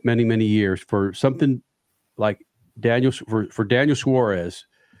many, many years, for something like Daniel Suarez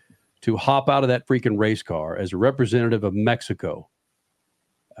to hop out of that freaking race car as a representative of Mexico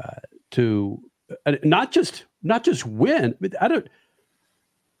to not just win.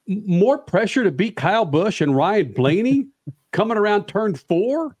 More pressure to beat Kyle Busch and Ryan Blaney coming around turn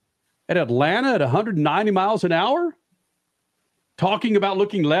 4 at Atlanta at 190 miles an hour, talking about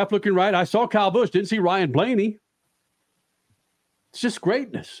looking left, looking right. I saw Kyle Busch, didn't see Ryan Blaney. It's just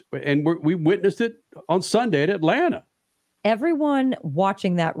greatness. And we witnessed it on Sunday at Atlanta. Everyone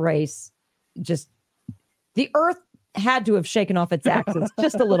watching that race, the earth had to have shaken off its axis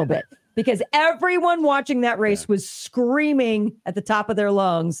just a little bit, because everyone watching that race was screaming at the top of their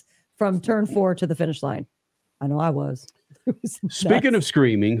lungs from turn 4 to the finish line. I know I was. Speaking of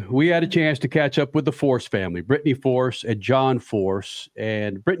screaming, we had a chance to catch up with the Force family, Brittany Force and John Force.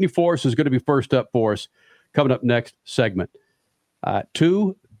 And Brittany Force is going to be first up for us coming up next segment.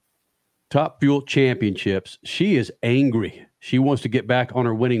 2 Top Fuel championships. She is angry. She wants to get back on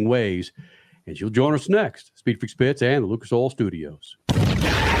her winning ways, and she'll join us next. SpeedFreaks Pits and the Lucas Oil Studios.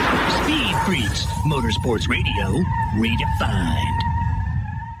 Speed Freaks, Motorsports Radio, redefined.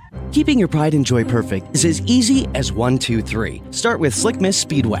 Keeping your pride and joy perfect is as easy as 1, 2, 3. Start with Slick Mist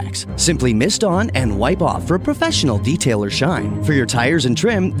Speed Wax. Simply mist on and wipe off for professional detail or shine. For your tires and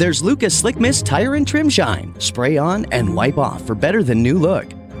trim, there's Lucas Slick Mist Tire and Trim Shine. Spray on and wipe off for better than new look.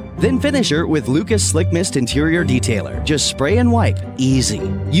 Then finish her with Lucas Slick Mist Interior Detailer. Just spray and wipe. Easy.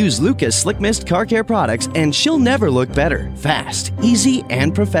 Use Lucas Slick Mist Car Care products and she'll never look better. Fast, easy,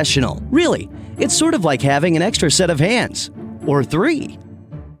 and professional. Really, it's sort of like having an extra set of hands. Or 3.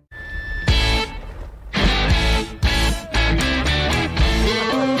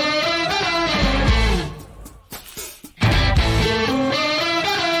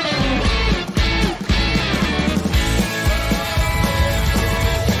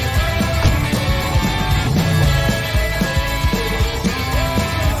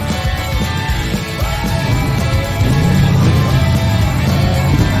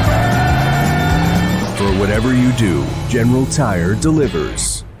 Whatever you do, General Tire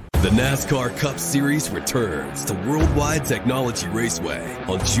delivers. The NASCAR Cup Series returns to Worldwide Technology Raceway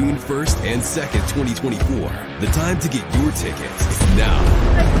on June 1st and 2nd, 2024. The time to get your tickets is now.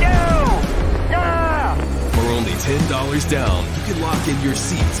 Let's go! Yeah! For only $10 down, you can lock in your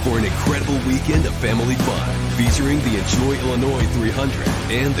seats for an incredible weekend of family fun, featuring the Enjoy Illinois 300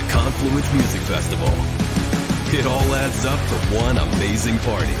 and the Confluence Music Festival. It all adds up for one amazing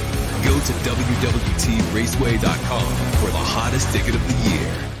party. Go to www.raceway.com for the hottest ticket of the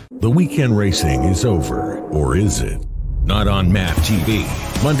year. The weekend racing is over, or is it? Not on MAP TV.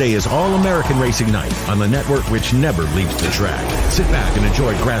 Monday is All-American Racing Night on the network which never leaves the track. Sit back and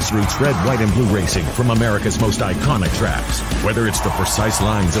enjoy grassroots red, white, and blue racing from America's most iconic tracks. Whether it's the precise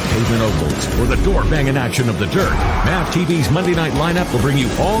lines of pavement ovals or the door-banging action of the dirt, MAP TV's Monday night lineup will bring you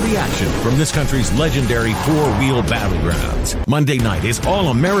all the action from this country's legendary four-wheel battlegrounds. Monday night is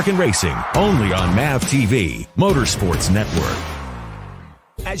All-American Racing, only on MAP TV, Motorsports Network.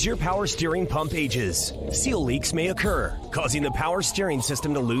 As your power steering pump ages, seal leaks may occur, causing the power steering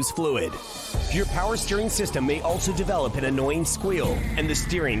system to lose fluid. Your power steering system may also develop an annoying squeal, and the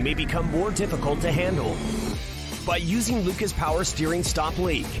steering may become more difficult to handle. By using Lucas Power Steering Stop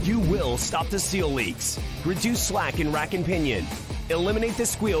Leak, you will stop the seal leaks, reduce slack in rack and pinion, eliminate the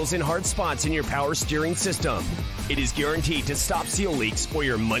squeals and hard spots in your power steering system. It is guaranteed to stop seal leaks or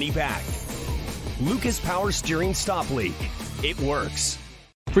your money back. Lucas Power Steering Stop Leak. It works.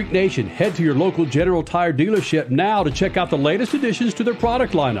 Freak Nation, head to your local General Tire dealership now to check out the latest additions to their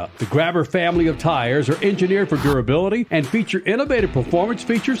product lineup. The Grabber family of tires are engineered for durability and feature innovative performance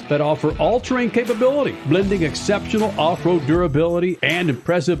features that offer all-terrain capability, blending exceptional off-road durability and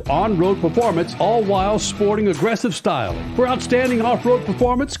impressive on-road performance, all while sporting aggressive styling. For outstanding off-road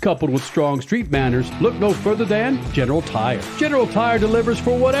performance coupled with strong street manners, look no further than General Tire. General Tire delivers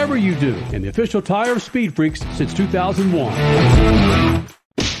for whatever you do, and the official tire of Speed Freaks since 2001.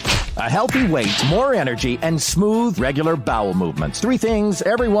 A healthy weight, more energy, and smooth, regular bowel movements. 3 things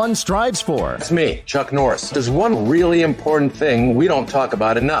everyone strives for. It's me, Chuck Norris. There's one really important thing we don't talk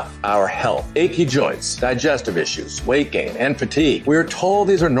about enough: our health. Achy joints, digestive issues, weight gain, and fatigue. We're told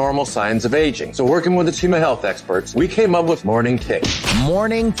these are normal signs of aging. So working with a team of health experts, we came up with Morning Kick.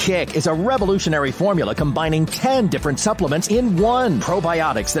 Morning Kick is a revolutionary formula combining 10 different supplements in one.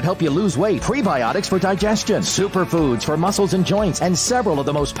 Probiotics that help you lose weight, prebiotics for digestion, superfoods for muscles and joints, and several of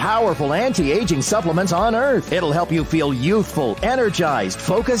the most powerful anti-aging supplements on earth. It'll help you feel youthful, energized,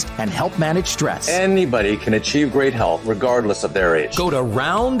 focused, and help manage stress. Anybody can achieve great health regardless of their age. Go to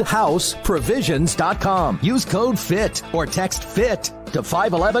roundhouseprovisions.com. Use code FIT or text FIT to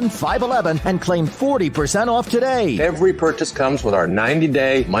 511-511 and claim 40% off today. Every purchase comes with our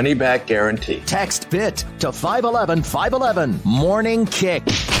 90-day money-back guarantee. Text FIT to 511-511. Morning Kick.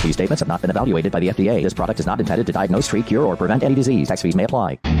 These statements have not been evaluated by the FDA. This product is not intended to diagnose, treat, cure, or prevent any disease. Tax fees may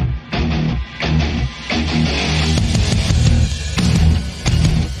apply.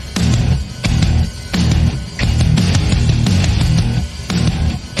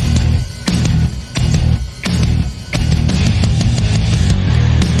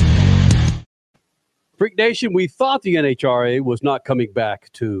 Freak Nation, we thought the NHRA was not coming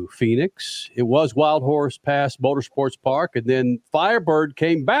back to Phoenix. It was Wild Horse Pass Motorsports Park, and then Firebird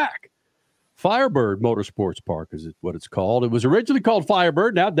came back. Firebird Motorsports Park is what it's called. It was originally called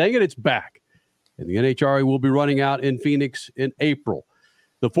Firebird. Now, dang it, it's back. And the NHRA will be running out in Phoenix in April.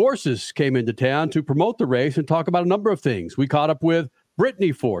 The Forces came into town to promote the race and talk about a number of things. We caught up with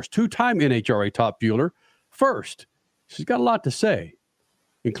Brittany Force, 2-time NHRA top fueler. First, she's got a lot to say,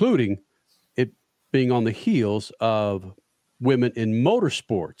 including being on the heels of Women in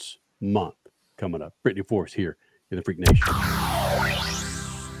Motorsports Month coming up. Brittany Force here in the Freak Nation.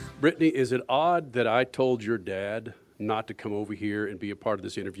 Brittany, is it odd that I told your dad not to come over here and be a part of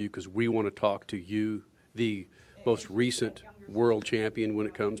this interview because we want to talk to you, the most recent world champion when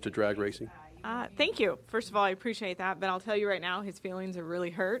it comes to drag racing? Thank you. First of all, I appreciate that, but I'll tell you right now, his feelings are really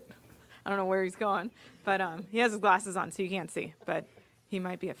hurt. I don't know where he's going, but he has his glasses on, so you can't see, but he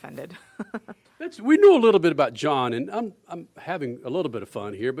might be offended. We know a little bit about John, and I'm having a little bit of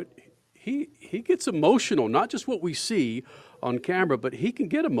fun here, but he gets emotional, not just what we see on camera, but he can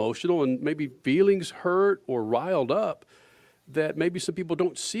get emotional and maybe feelings hurt or riled up that maybe some people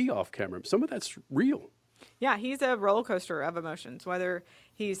don't see off camera. Some of that's real. Yeah, he's a roller coaster of emotions, whether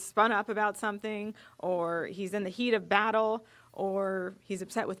he's spun up about something or he's in the heat of battle or he's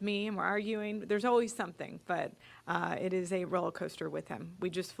upset with me and we're arguing. There's always something, but it is a roller coaster with him. We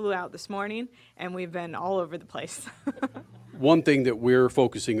just flew out this morning, and we've been all over the place. One thing that we're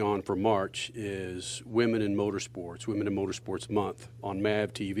focusing on for March is Women in Motorsports Month on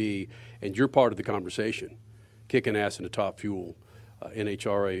MAV TV, and you're part of the conversation, kicking ass in a top fuel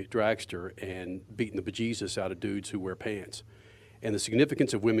NHRA dragster and beating the bejesus out of dudes who wear pants. And the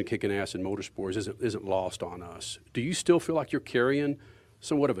significance of women kicking ass in motorsports isn't lost on us. Do you still feel like you're carrying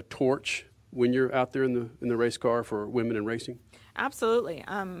somewhat of a torch when you're out there in the race car for women in racing? Absolutely.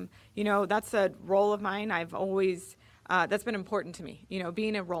 That's a role of mine. I've always, that's been important to me,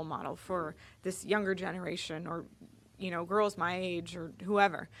 being a role model for this younger generation or, girls my age or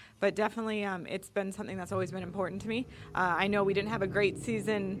whoever. But definitely it's been something that's always been important to me. I know we didn't have a great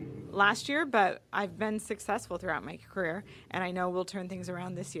season last year, but I've been successful throughout my career, and I know we'll turn things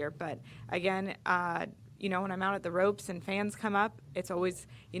around this year. But again, when I'm out at the ropes and fans come up, it's always,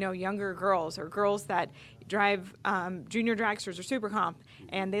 younger girls or girls that drive junior dragsters or super comp,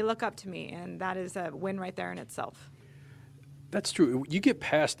 and they look up to me, and that is a win right there in itself. That's true. You get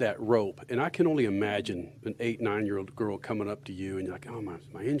past that rope, and I can only imagine an 8-9-year-old girl coming up to you, and you're like, oh, my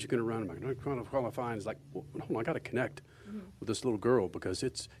engine's going to run. Am I going to qualify? And it's like, well, hold on, I got to connect with this little girl because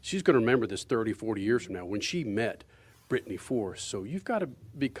she's going to remember this 30, 40 years from now when she met Brittany Force. So you've got to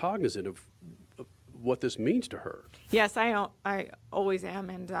be cognizant of what this means to her. Yes, I always am,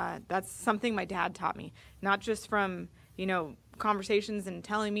 and that's something my dad taught me, not just from, conversations and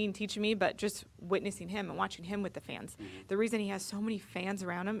telling me and teaching me, but just witnessing him and watching him with the fans. Mm-hmm. The reason he has so many fans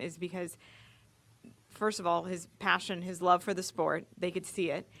around him is because, first of all, his passion, his love for the sport, they could see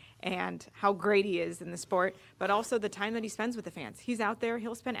it, and how great he is in the sport, but also the time that he spends with the fans. He's out there,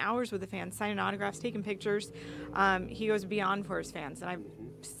 he'll spend hours with the fans, signing autographs, taking pictures. He goes beyond for his fans, and I've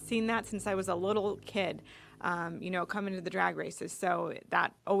seen that since I was a little kid, coming to the drag races. So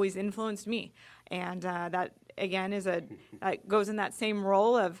that always influenced me, and that again goes in that same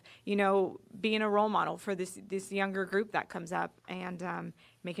role of being a role model for this younger group that comes up, and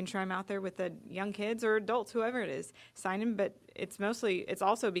making sure I'm out there with the young kids or adults, whoever it is, signing. But it's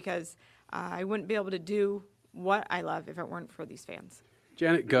also because I wouldn't be able to do what I love if it weren't for these fans.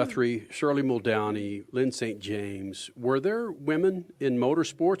 Janet Guthrie, Shirley Muldowney, Lynn St. James, were there women in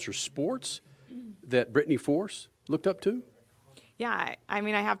motorsports or sports that Brittany Force looked up to? Yeah, I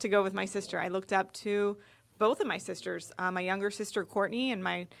mean, I have to go with my sister. I looked up to both of my sisters, my younger sister Courtney and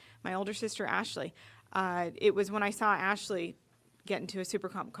my older sister Ashley. It was when I saw Ashley get into a Super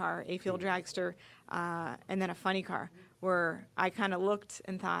Comp car, a field dragster, and then a funny car, where I kind of looked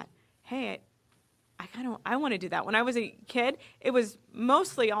and thought, hey, I want to do that. When I was a kid, it was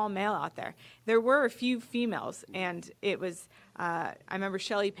mostly all male out there. There were a few females, and it was, I remember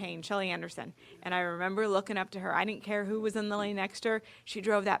Shelly Anderson, and I remember looking up to her. I didn't care who was in the lane next to her. She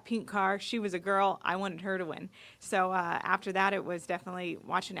drove that pink car. She was a girl. I wanted her to win. So after that, it was definitely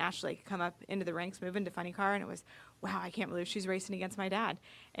watching Ashley come up into the ranks, move into funny car, and it was, wow, I can't believe she's racing against my dad.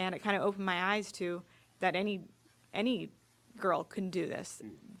 And it kind of opened my eyes to that any girl can do this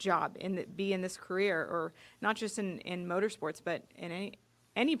job be in this career, or not just in motorsports, but in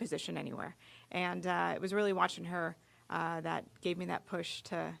any position anywhere. And it was really watching her that gave me that push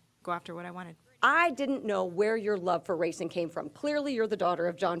to go after what I wanted. I didn't know where your love for racing came from. Clearly, you're the daughter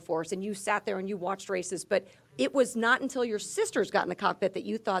of John Force, and you sat there and you watched races, but it was not until your sisters got in the cockpit that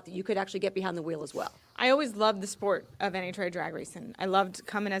you thought that you could actually get behind the wheel as well. I always loved the sport of NHRA drag racing. I loved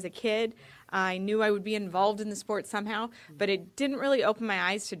coming as a kid. I knew I would be involved in the sport somehow, but it didn't really open my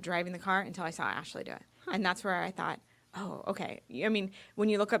eyes to driving the car until I saw Ashley do it. And that's where I thought, oh, okay. I mean, when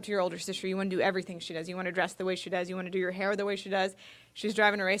you look up to your older sister, you want to do everything she does. You want to dress the way she does. You want to do your hair the way she does. She's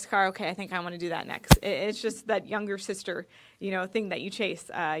driving a race car. Okay, I think I want to do that next. It's just that younger sister, thing that you chase.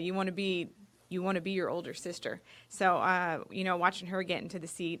 You want to be your older sister. So, watching her get into the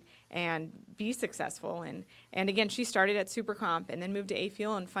seat and be successful. And again, she started at Super Comp and then moved to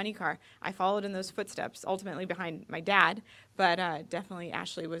A-Fuel and Funny Car. I followed in those footsteps, ultimately behind my dad, but definitely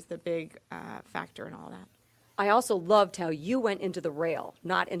Ashley was the big factor in all that. I also loved how you went into the rail,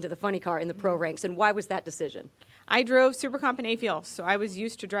 not into the funny car in the pro ranks. And why was that decision? I drove Super Comp and A-Fuel, so I was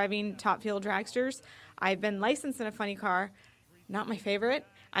used to driving top field dragsters. I've been licensed in a funny car, not my favorite.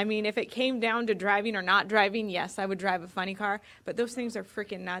 I mean, if it came down to driving or not driving, yes, I would drive a funny car, but those things are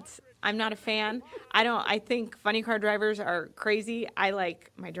freaking nuts. I'm not a fan. I think funny car drivers are crazy. I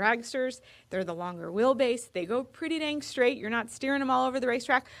like my dragsters. They're the longer wheelbase. They go pretty dang straight. You're not steering them all over the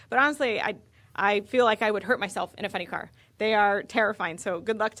racetrack. But honestly, I feel like I would hurt myself in a funny car. They are terrifying, so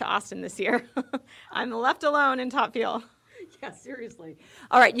good luck to Austin this year. I'm left alone in top fuel. Yeah, seriously.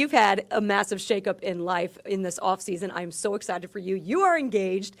 All right, you've had a massive shakeup in life in this off season. I'm so excited for you. You are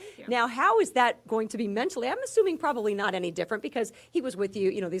engaged. Now, how is that going to be mentally? I'm assuming probably not any different because he was with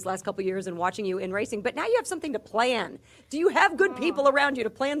you, these last couple years and watching you in racing. But now you have something to plan. Do you have good people around you to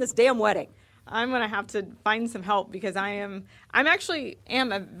plan this damn wedding? I'm going to have to find some help because I'm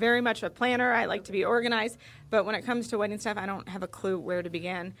a very much a planner. I like to be organized, but when it comes to wedding stuff, I don't have a clue where to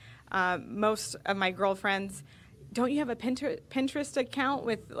begin. Most of my girlfriends, don't you have a Pinterest account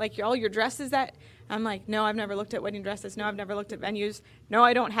with like all your dresses that? I'm like, no, I've never looked at wedding dresses. No, I've never looked at venues. No,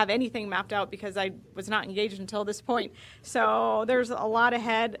 I don't have anything mapped out because I was not engaged until this point. So there's a lot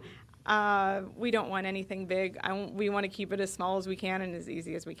ahead. We don't want anything big. We want to keep it as small as we can and as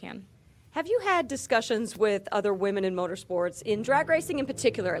easy as we can. Have you had discussions with other women in motorsports, in drag racing in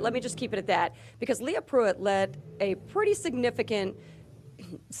particular? Let me just keep it at that, because Leah Pruitt led a pretty significant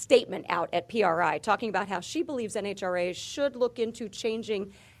statement out at PRI talking about how she believes NHRA should look into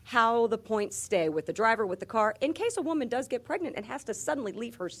changing how the points stay with the driver, with the car, in case a woman does get pregnant and has to suddenly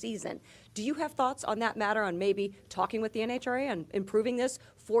leave her season. Do you have thoughts on that matter, on maybe talking with the NHRA and improving this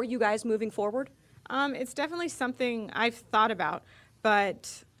for you guys moving forward? It's definitely something I've thought about,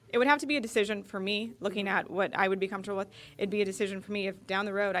 but it would have to be a decision for me, looking at what I would be comfortable with. It'd be a decision for me if down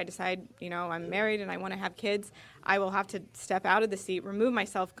the road I decide, I'm married and I want to have kids, I will have to step out of the seat, remove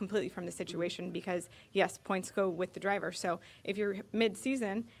myself completely from the situation because, yes, points go with the driver. So if you're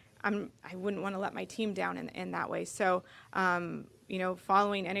mid-season, I wouldn't want to let my team down in that way. So,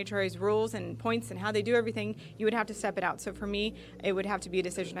 following NHRA's rules and points and how they do everything, you would have to step it out. So for me, it would have to be a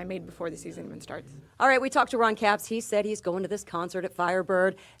decision I made before the season even starts. All right, we talked to Ron Capps. He said he's going to this concert at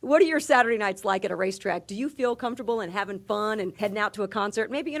Firebird. What are your Saturday nights like at a racetrack? Do you feel comfortable and having fun and heading out to a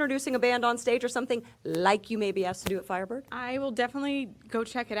concert, maybe introducing a band on stage or something like you may be asked to do at Firebird? I will definitely go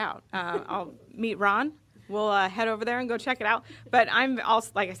check it out. I'll meet Ron. We'll head over there and go check it out. But I'm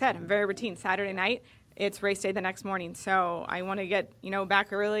also, like I said, I'm very routine. Saturday night, it's race day the next morning. So I want to get,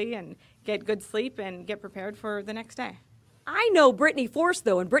 back early and get good sleep and get prepared for the next day. I know Brittany Force,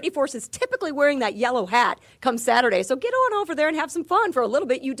 though, and Brittany Force is typically wearing that yellow hat come Saturday. So get on over there and have some fun for a little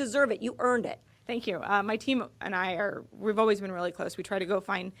bit. You deserve it. You earned it. Thank you. My team and we've always been really close. We try to go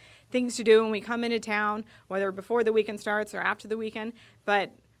find things to do when we come into town, whether before the weekend starts or after the weekend.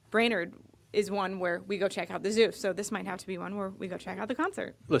 But Brainerd is one where we go check out the zoo. So this might have to be one where we go check out the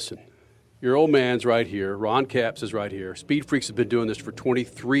concert. Listen, your old man's right here. Ron Capps is right here. SpeedFreaks have been doing this for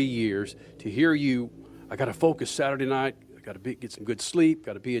 23 years. To hear you, I got to focus Saturday night. I got to get some good sleep.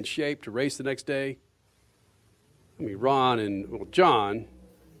 Got to be in shape to race the next day. I mean, Ron and John,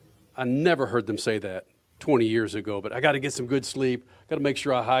 I never heard them say that 20 years ago, but I got to get some good sleep. Got to make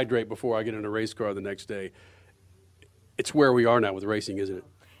sure I hydrate before I get in a race car the next day. It's where we are now with racing, isn't it?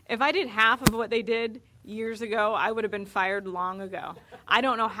 If I did half of what they did years ago, I would have been fired long ago. I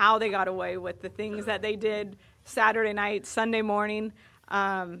don't know how they got away with the things that they did Saturday night, Sunday morning.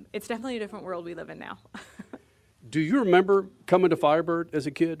 It's definitely a different world we live in now. Do you remember coming to Firebird as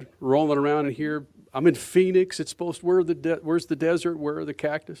a kid, rolling around in here? I'm in Phoenix. It's supposed to, where's the desert? Where are the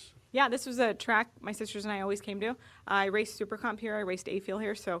cactus? Yeah, this was a track my sisters and I always came to. I raced Super Comp here. I raced A-Field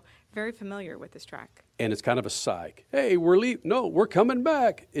here, so very familiar with this track. And it's kind of a psych. Hey, we're leaving. No, we're coming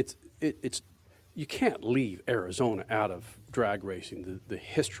back. It's you can't leave Arizona out of drag racing, the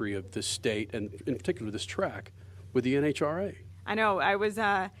history of this state, and in particular this track with the NHRA. I know. I was,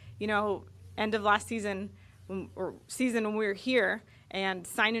 end of last season, when we were here, and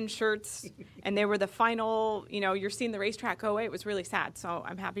signing shirts, and they were the final, you're seeing the racetrack go away. It was really sad. So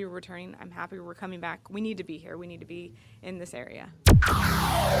I'm happy we're returning. I'm happy we're coming back. We need to be here. We need to be in this area.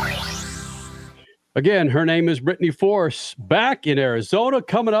 Again, her name is Brittany Force, back in Arizona,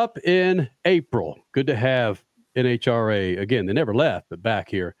 coming up in April. Good to have NHRA. Again, they never left, but back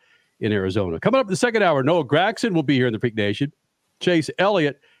here in Arizona. Coming up in the second hour, Noah Graxon will be here in the Freak Nation. Chase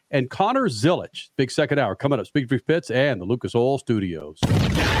Elliott and Connor Zillich. Big second hour coming up. SpeedFreaks Pits and the Lucas Oil Studios.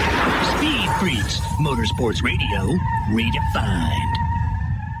 Speed Freaks, Motorsports Radio, redefined.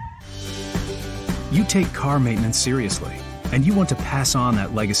 You take car maintenance seriously, and you want to pass on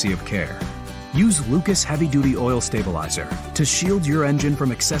that legacy of care. Use Lucas Heavy Duty Oil Stabilizer to shield your engine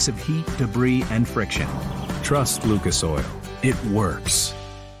from excessive heat, debris, and friction. Trust Lucas Oil. It works.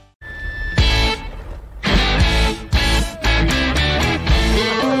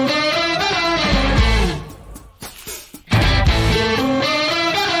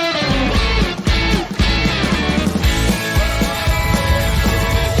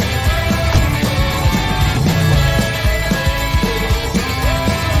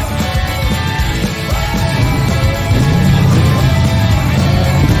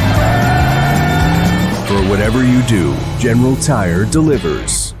 Whatever you do, General Tire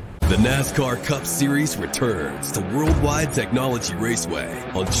delivers. The NASCAR Cup Series returns to Worldwide Technology Raceway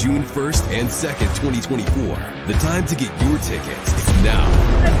on June 1st and 2nd, 2024. The time to get your tickets is now.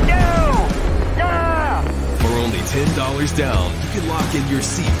 Let's go! Yeah! For only $10 down, you can lock in your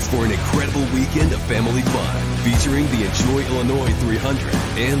seats for an incredible weekend of family fun, featuring the Enjoy Illinois 300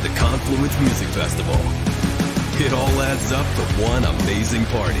 and the Confluence Music Festival. It all adds up to one amazing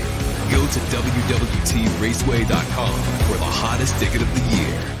party. Go to www.raceway.com for the hottest ticket of the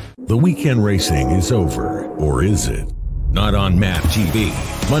year. The weekend racing is over, or is it? Not on MAP TV.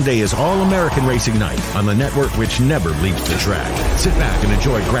 Monday is All-American Racing Night on the network which never leaves the track. Sit back and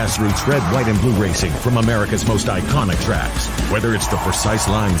enjoy grassroots red, white, and blue racing from America's most iconic tracks. Whether it's the precise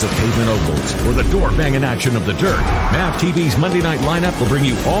lines of pavement ovals or the door-banging action of the dirt, MAP TV's Monday night lineup will bring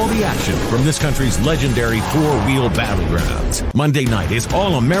you all the action from this country's legendary four-wheel battlegrounds. Monday night is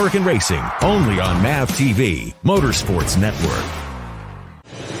All-American Racing, only on MAP TV, Motorsports Network.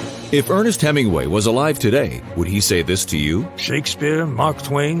 If Ernest Hemingway was alive today, would he say this to you? Shakespeare, Mark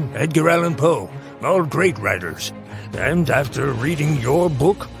Twain, Edgar Allan Poe, all great writers. And after reading your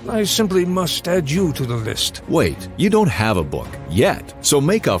book, I simply must add you to the list. Wait, you don't have a book yet. So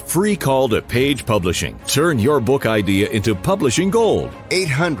make a free call to Page Publishing. Turn your book idea into publishing gold.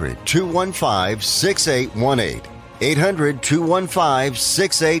 800-215-6818.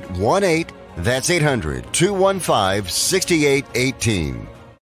 800-215-6818. That's 800-215-6818.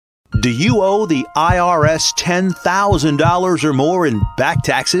 Do you owe the IRS $10,000 or more in back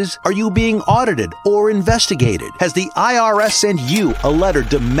taxes? Are you being audited or investigated? Has the IRS sent you a letter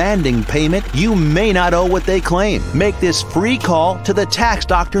demanding payment? You may not owe what they claim. Make this free call to the tax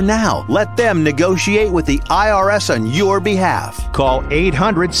doctor now. Let them negotiate with the IRS on your behalf. Call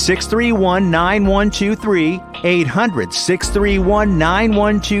 800-631-9123.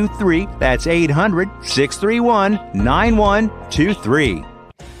 800-631-9123. That's 800-631-9123.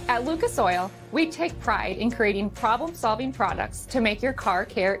 At Lucas Oil, we take pride in creating problem-solving products to make your car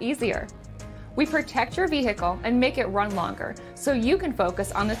care easier. We protect your vehicle and make it run longer so you can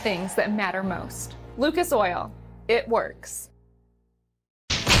focus on the things that matter most. Lucas Oil, it works.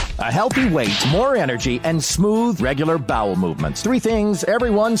 A healthy weight, more energy, and smooth, regular bowel movements. 3 things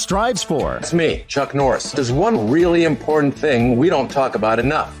everyone strives for. It's me, Chuck Norris. There's one really important thing we don't talk about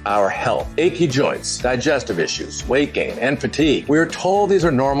enough: our health. Achy joints, digestive issues, weight gain, and fatigue. We're told these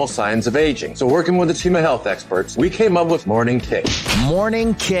are normal signs of aging. So working with a team of health experts, we came up with Morning Kick.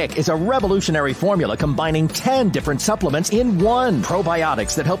 Morning Kick is a revolutionary formula combining 10 different supplements in one.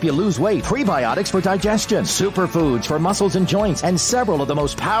 Probiotics that help you lose weight, prebiotics for digestion, superfoods for muscles and joints, and several of the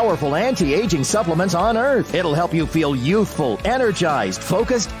most powerful anti-aging supplements on earth. It'll help you feel youthful, energized,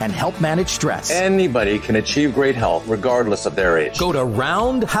 focused, and help manage stress. Anybody can achieve great health regardless of their age. Go to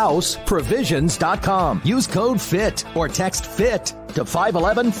roundhouseprovisions.com. Use code FIT or text FIT to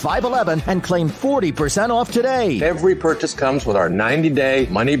 511-511 and claim 40% off today. Every purchase comes with our 90-day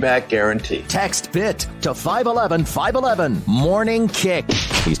money-back guarantee. Text FIT to 511-511. Morning Kick.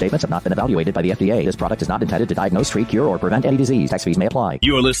 These statements have not been evaluated by the FDA. This product is not intended to diagnose, treat, cure, or prevent any disease. Tax fees may apply.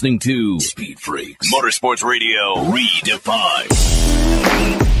 You're listening to Speed Freaks, Motorsports Radio Redefined.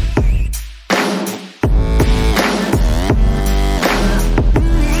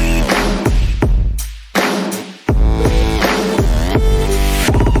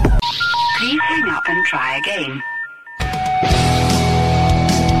 Please hang up and try again.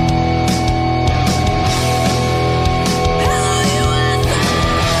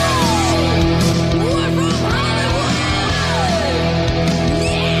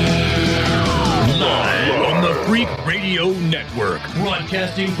 Freak Radio Network,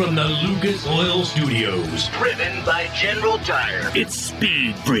 broadcasting from the Lucas Oil Studios. Driven by General Tire. It's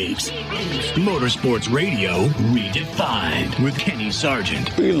Speed Freaks, Motorsports Radio Redefined with Kenny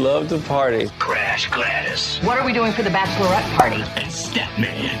Sargent. We love to party. Crash Gladys. What are we doing for the bachelorette party? And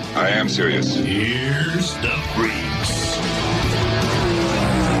Statman. I am serious. Here's the Freaks.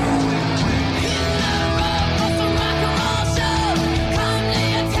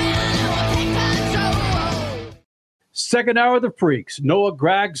 Second hour of the Freaks. Noah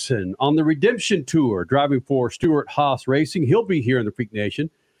Gragson on the Redemption Tour, driving for Stuart Haas Racing. He'll be here in the Freak Nation.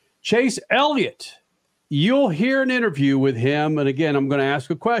 Chase Elliott, you'll hear an interview with him. And again, I'm going to ask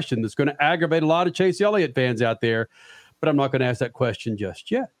a question that's going to aggravate a lot of Chase Elliott fans out there, but I'm not going to ask that question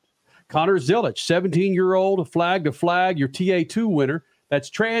just yet. Connor Zilic, 17-year-old, flag to flag, your TA2 winner. That's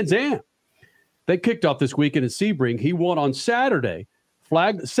Trans Am. They kicked off this weekend at Sebring. He won on Saturday,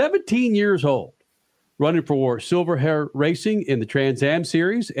 flagged, 17 years old. Running for Silver Hair Racing in the Trans Am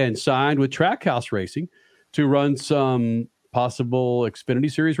Series and signed with Trackhouse Racing to run some possible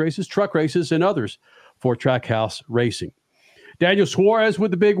Xfinity Series races, truck races, and others for Trackhouse Racing. Daniel Suarez with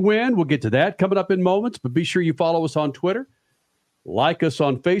the big win. We'll get to that coming up in moments, but be sure you follow us on Twitter, like us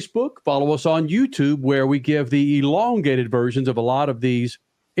on Facebook, follow us on YouTube, where we give the elongated versions of a lot of these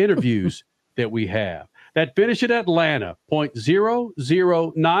interviews that we have. That finish at Atlanta,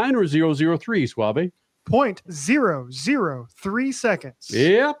 0.009 or 003, Suave? 0.003 seconds.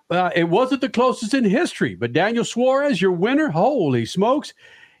 Yep. It wasn't the closest in history, but Daniel Suarez, your winner, holy smokes,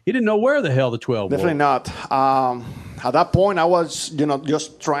 he didn't know where the hell the 12 Definitely was. not. At that point, I was,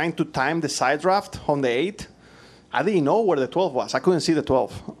 just trying to time the side draft on the 8. I didn't know where the 12 was. I couldn't see the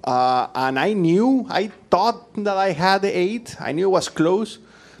 12. And I thought that I had the 8. I knew it was close,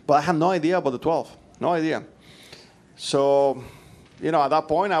 but I had no idea about the 12. No idea. So, at that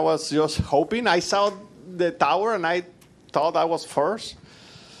point, I was just hoping. I saw the tower, and I thought I was first.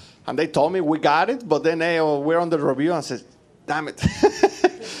 And they told me we got it, but then we're on the review and said, damn it.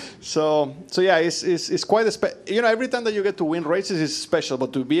 So yeah, it's quite every time that you get to win races is special,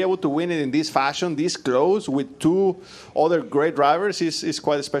 but to be able to win it in this fashion, this close, with 2 other great drivers is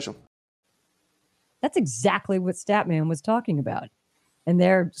quite special. That's exactly what Statman was talking about. And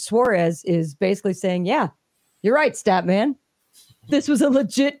there, Suarez is basically saying, yeah, you're right, Statman. This was a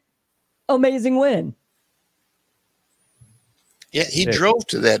legit, amazing win. Yeah, he drove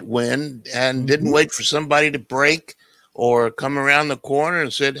to that win and didn't wait for somebody to break or come around the corner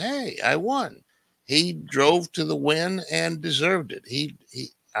and said, hey, I won. He drove to the win and deserved it.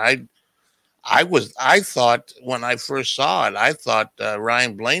 I thought when I first saw it, I thought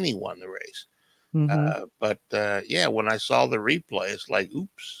Ryan Blaney won the race. Mm-hmm. But when I saw the replay, it's like,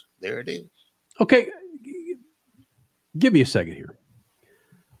 oops, there it is. Okay. Give me a second here.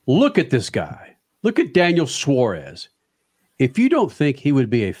 Look at this guy. Look at Daniel Suarez. If you don't think he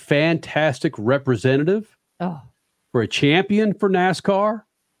would be a fantastic representative for a champion for NASCAR,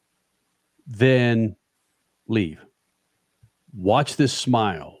 then leave. Watch this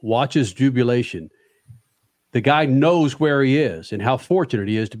smile. Watch his jubilation. The guy knows where he is and how fortunate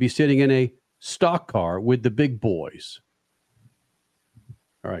he is to be sitting in a stock car with the big boys.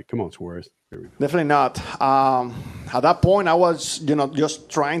 All right, come on, Suarez. Definitely not. At that point, I was, just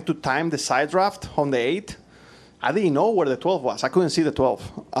trying to time the side draft on the 8. I didn't know where the 12 was. I couldn't see the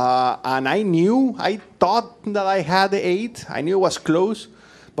 12. And I thought that I had the 8. I knew it was close,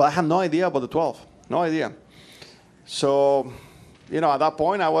 but I had no idea about the 12. No idea. So, at that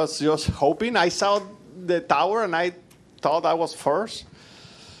point, I was just hoping. I saw the tower, and I thought I was first.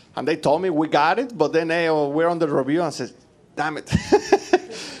 And they told me we got it, but then we're on the review and said, damn it.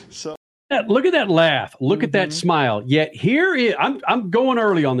 So look at that laugh. Look at that smile. Yet here is, I'm going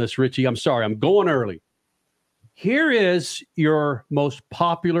early on this, Richie. I'm sorry. I'm going early. Here is your most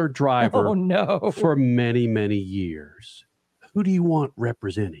popular driver for many, many years. Who do you want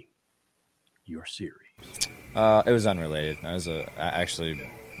representing your series? It was unrelated. It was actually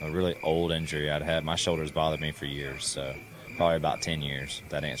a really old injury I'd had. My shoulders bothered me for years, so probably about 10 years.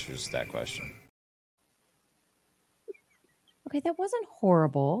 That answers that question. Okay, that wasn't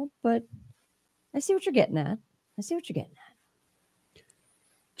horrible, but I see what you're getting at.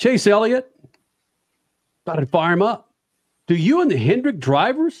 Chase Elliott, about to fire him up. Do you and the Hendrick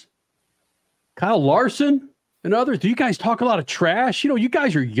drivers, Kyle Larson and others, do you guys talk a lot of trash? You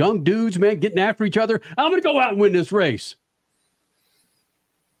guys are young dudes, man, getting after each other. I'm going to go out and win this race.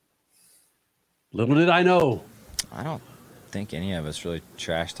 Little did I know. I don't think any of us really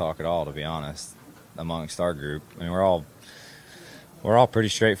trash talk at all, to be honest, amongst our group. I mean, we're all pretty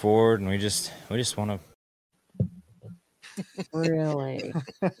straightforward, and we just want to. Really?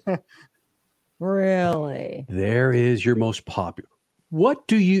 Really? There is your most popular.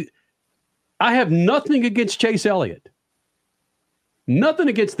 I have nothing against Chase Elliott. Nothing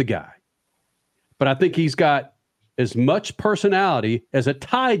against the guy. But I think he's got as much personality as a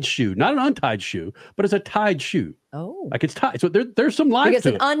tied shoe. Not an untied shoe, but as a tied shoe. Oh. Like it's tied. So there's some life because to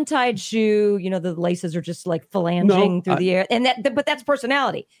an it. untied shoe, the laces are just like phalanging through the air. And but that's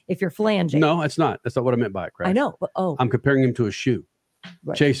personality if you're phalanging. No, it's not. That's not what I meant by it, Crash. I know. But, I'm comparing him to a shoe.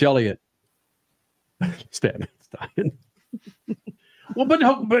 Right. Chase Elliott. Stein. Well,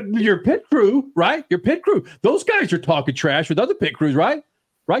 but your pit crew, right? Your pit crew. Those guys are talking trash with other pit crews, right?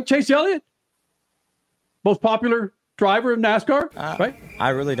 Right, Chase Elliott? Most popular driver of NASCAR, right? I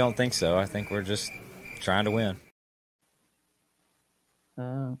really don't think so. I think we're just trying to win.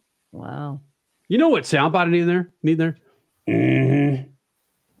 Oh, wow. You know what soundbite I need there? Mm-hmm.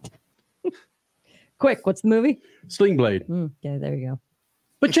 Quick, what's the movie? Sling Blade. Yeah, there you go.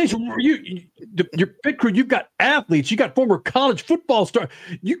 But Chase, your pit crew, you've got athletes, you got former college football stars.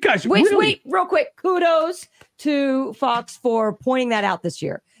 You guys wait, real quick. Kudos to Fox for pointing that out this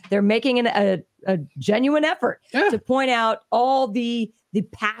year. They're making a genuine effort to point out all the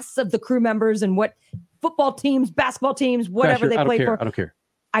pasts of the crew members and what football teams, basketball teams, whatever they play for. I don't care.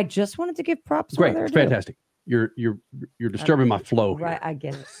 I just wanted to give props. Great, fantastic. You're disturbing my flow. Right, I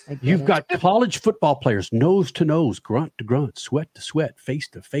get it. You've got college football players, nose to nose, grunt to grunt, sweat to sweat, face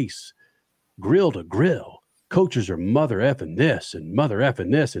to face, grill to grill. Coaches are mother effing this and mother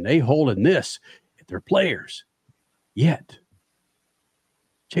effing this and a-hole in this. They're players. Yet,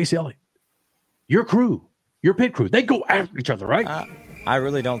 Chase Elliott, your crew, your pit crew, they go after each other, right? I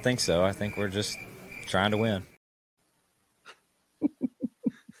really don't think so. I think we're just trying to win.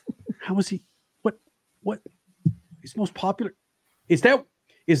 How is he? What? He's most popular. Is that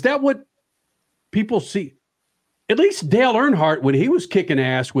what people see? At least Dale Earnhardt, when he was kicking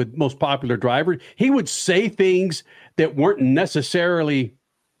ass with most popular driver, he would say things that weren't necessarily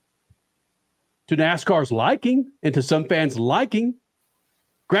to NASCAR's liking and to some fans' liking.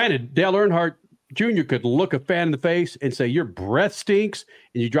 Granted, Dale Earnhardt Jr. could look a fan in the face and say, your breath stinks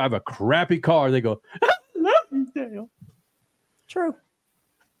and you drive a crappy car. They go, I love you, Dale. True.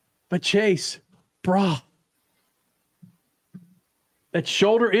 But Chase, brah, that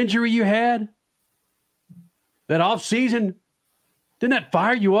shoulder injury you had, that off season, didn't that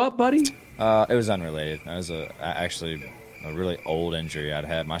fire you up, buddy? It was unrelated. It was actually a really old injury I'd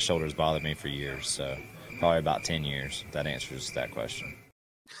had. My shoulders bothered me for years, so probably about 10 years. That answers that question.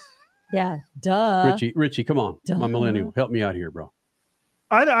 Yeah, duh. Richie, come on, my millennial, help me out here, bro.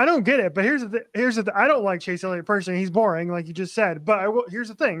 I don't get it, but here's the I don't like Chase Elliott personally. He's boring, like you just said. But here's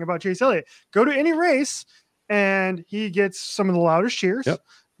the thing about Chase Elliott: go to any race, and he gets some of the loudest cheers. Yep.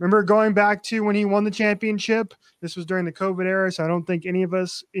 Remember going back to when he won the championship? This was during the COVID era, so I don't think any of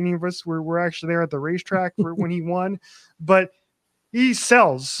us were actually there at the racetrack for when he won. But he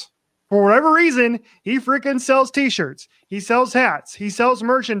sells. For whatever reason, he freaking sells T-shirts. He sells hats. He sells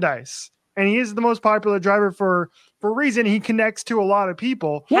merchandise. And he is the most popular driver for a reason. He connects to a lot of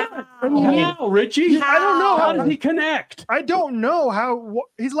people. Yeah. Wow, Richie. I don't know. How did he connect? I don't know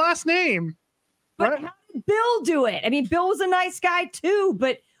his last name. But right? how did Bill do it? I mean, Bill was a nice guy too,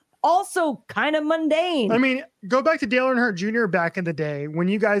 but also kind of mundane. I mean, go back to Dale Earnhardt Jr. back in the day when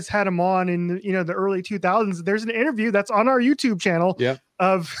you guys had him on in the early 2000s. There's an interview that's on our YouTube channel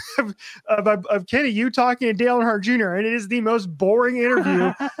of Kenny, you talking to Dale Earnhardt Jr. and it is the most boring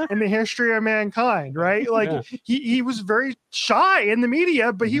interview in the history of mankind, right? Like he was very shy in the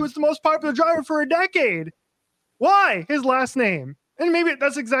media, but he was the most popular driver for a decade. Why? His last name. And maybe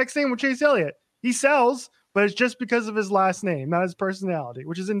that's the exact same with Chase Elliott. He sells, but it's just because of his last name, not his personality,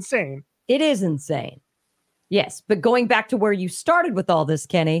 which is insane. It is insane. Yes, but going back to where you started with all this,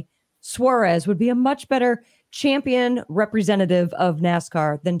 Kenny, Suarez would be a much better champion representative of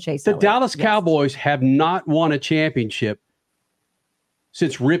NASCAR than Chase Elliott. The Dallas Cowboys have not won a championship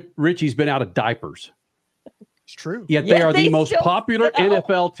since Richie's been out of diapers. It's true. Yet they are the most popular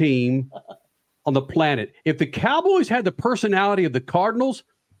NFL team on the planet. If the Cowboys had the personality of the Cardinals,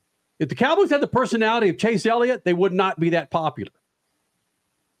 if the Cowboys had the personality of Chase Elliott, they would not be that popular.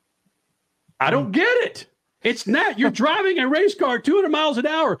 I don't get it. It's not. You're driving a race car 200 miles an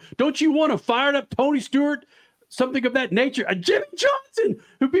hour. Don't you want a fired up Tony Stewart, something of that nature? A Jimmy Johnson,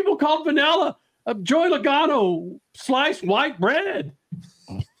 who people call vanilla, a Joey Logano, sliced white bread.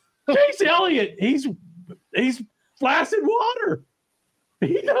 Chase Elliott, he's flaccid water.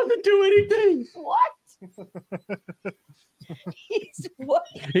 He doesn't do anything. What? He's what?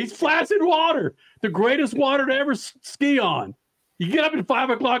 He's flaccid water. The greatest water to ever ski on. You get up at 5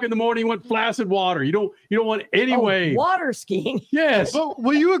 o'clock in the morning, you want flaccid water. You don't want any wave. Water skiing. Yes. But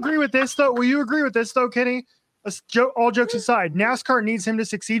will you agree with this though? Kenny? All jokes aside, NASCAR needs him to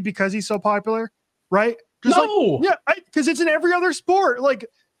succeed because he's so popular, right? No. Because it's in every other sport. Like,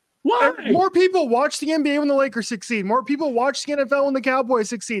 why? More people watch the NBA when the Lakers succeed. More people watch the NFL when the Cowboys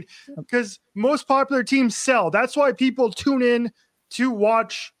succeed. Because most popular teams sell. That's why people tune in to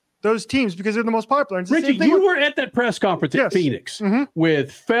watch those teams, because they're the most popular. Richie, you were at that press conference at Phoenix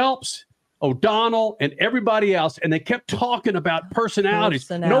with Phelps, O'Donnell, and everybody else, and they kept talking about personalities.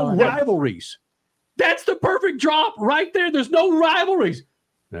 No rivalries. That's the perfect drop right there. There's no rivalries.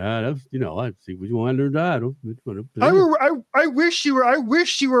 I see what you wanted to I wish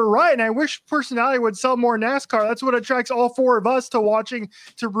you were right, and I wish personality would sell more NASCAR. That's what attracts all four of us to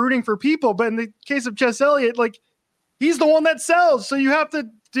rooting for people. But in the case of Chase Elliott, like, he's the one that sells, so you have to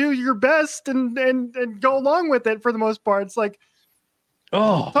do your best and go along with it for the most part. It's like,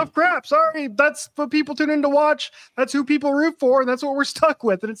 tough crap. Sorry, that's what people tune in to watch. That's who people root for, and that's what we're stuck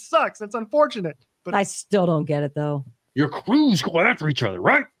with, and it sucks. That's unfortunate. But I still don't get it though. Your crews go after each other,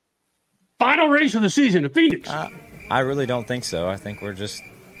 right? Final race of the season in Phoenix. I really don't think so. I think we're just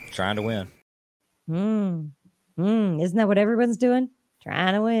trying to win. Isn't that what everyone's doing?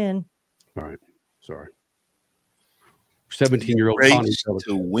 Trying to win. All right. Sorry. 17-year-old race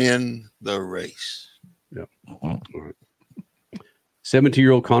to win the race. Yeah. All right.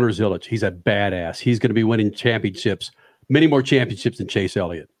 17-year-old Connor Zilic. He's a badass. He's going to be winning championships, many more championships than Chase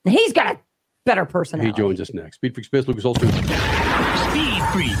Elliott. He's got a better personality. He joins us next. SpeedFreaks Smith, Lucas Oil Studios.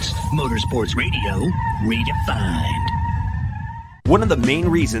 SpeedFreaks, Motorsports Radio, redefined. One of the main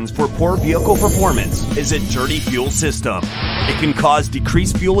reasons for poor vehicle performance is a dirty fuel system. It can cause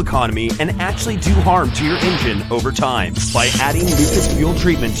decreased fuel economy and actually do harm to your engine over time. By adding Lucas Fuel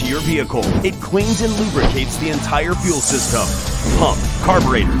Treatment to your vehicle, it cleans and lubricates the entire fuel system. Pump,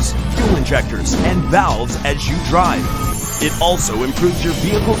 carburetors, fuel injectors, and valves as you drive. It also improves your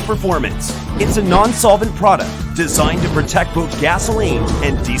vehicle's performance. It's a non-solvent product designed to protect both gasoline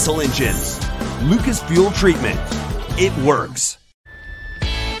and diesel engines. Lucas Fuel Treatment. It works.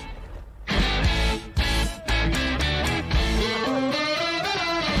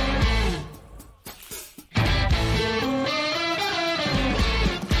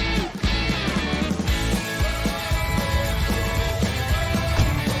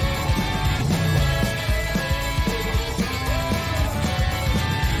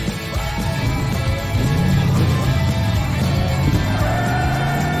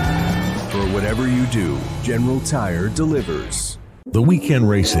 Whatever you do, General Tire delivers. The weekend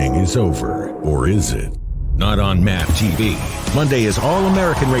racing is over, or is it? Not on MAP TV. Monday is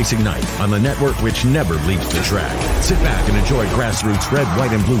All-American Racing Night on the network which never leaves the track. Sit back and enjoy grassroots red,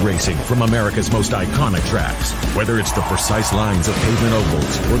 white, and blue racing from America's most iconic tracks. Whether it's the precise lines of pavement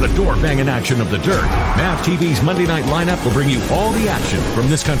ovals or the door-banging action of the dirt, MAP TV's Monday night lineup will bring you all the action from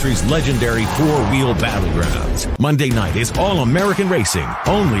this country's legendary four-wheel battlegrounds. Monday night is All-American Racing,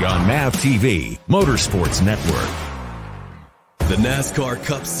 only on MAP TV, Motorsports Network. The NASCAR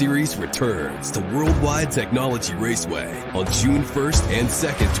Cup Series returns to Worldwide Technology Raceway on June 1st and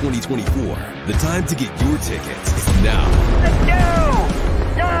 2nd, 2024. The time to get your tickets is now. Let's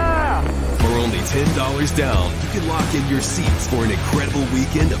go! Yeah! For only $10 down, you can lock in your seats for an incredible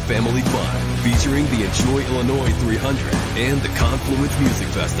weekend of family fun featuring the Enjoy Illinois 300 and the Confluence Music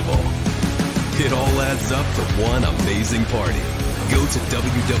Festival. It all adds up to one amazing party. Go to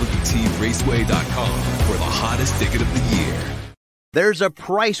www.raceway.com for the hottest ticket of the year. There's a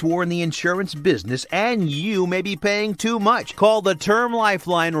price war in the insurance business, and you may be paying too much. Call the Term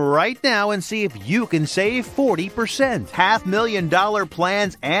Lifeline right now and see if you can save 40%. $500,000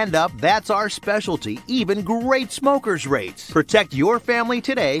 plans and up, that's our specialty. Even great smokers rates. Protect your family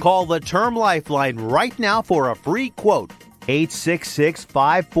today. Call the Term Lifeline right now for a free quote.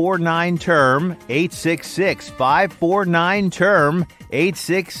 866-549-TERM, 866-549-TERM,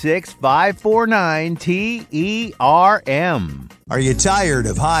 866-549-TERM. Are you tired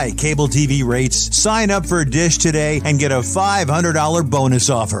of high cable TV rates? Sign up for Dish today and get a $500 bonus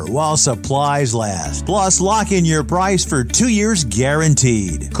offer while supplies last. Plus, lock in your price for 2 years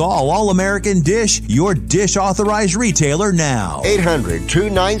guaranteed. Call All-American Dish, your Dish authorized retailer now.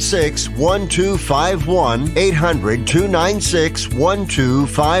 800-296-1251.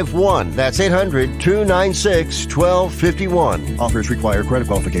 800-296-1251. That's 800-296-1251. Offers require credit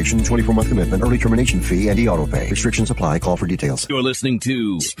qualification, 24-month commitment, early termination fee, and e-auto pay. Restrictions apply. Call for details. You're listening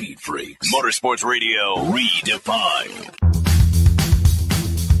to Speed Freaks, Motorsports Radio Redefined.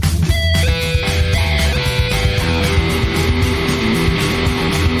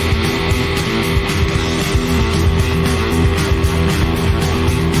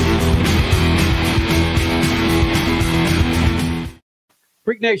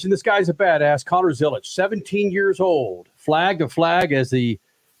 Freak Nation, this guy's a badass. Connor Zilic, 17 years old. Flag to flag as the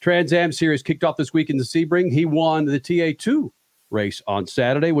Trans Am Series kicked off this week in the Sebring. He won the TA2 race on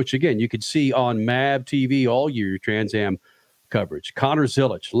Saturday, which, again, you could see on MAB TV all year, your Trans Am coverage. Connor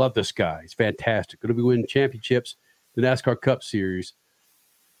Zilic, love this guy. He's fantastic. Going to be winning championships, the NASCAR Cup Series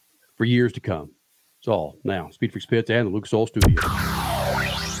for years to come. That's all now. Speed Freaks Pits and the Lucas Oil Studio.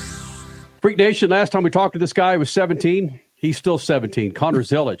 Freak Nation, last time we talked to this guy, he was 17. He's still 17. Connor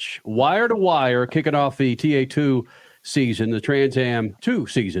Zilic, wire to wire, kicking off the TA2 season, the Trans Am 2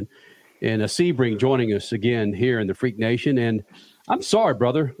 season. And Sebring joining us again here in the Freak Nation. And I'm sorry,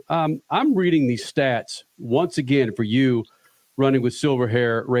 brother. I'm reading these stats once again for you running with Silver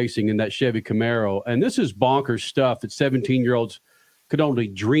Hair Racing in that Chevy Camaro. And this is bonkers stuff that 17-year-olds could only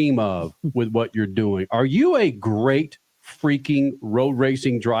dream of with what you're doing. Are you a great freaking road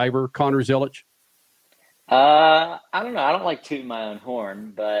racing driver, Connor Zilic? I don't know. I don't like tooting my own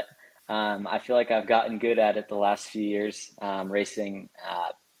horn, but I feel like I've gotten good at it the last few years, racing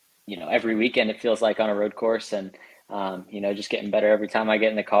every weekend it feels like on a road course, and just getting better every time I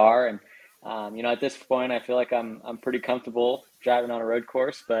get in the car. And at this point, I feel like I'm pretty comfortable driving on a road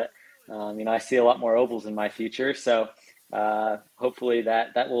course, but I see a lot more ovals in my future, so hopefully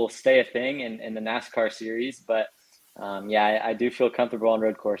that will stay a thing in the NASCAR series. But I do feel comfortable on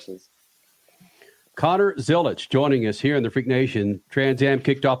road courses. Connor Zilic joining us here in the Freak Nation. Trans Am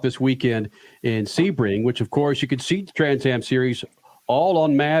kicked off this weekend in Sebring, which, of course, you could see the Trans Am series all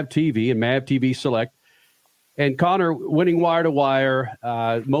on MAB TV and MAB TV Select. And Connor winning wire to wire,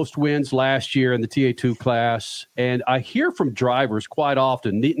 most wins last year in the TA2 class. And I hear from drivers quite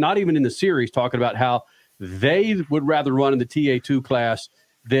often, not even in the series, talking about how they would rather run in the TA2 class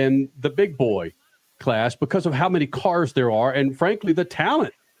than the big boy class because of how many cars there are and, frankly, the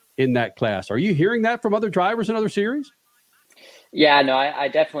talent in that class. Are you hearing that from other drivers in other series? Yeah, no, I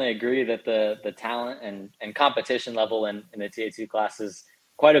definitely agree that the talent and competition level in the TA2 class is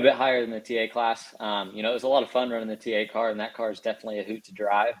quite a bit higher than the TA class. It was a lot of fun running the TA car, and that car is definitely a hoot to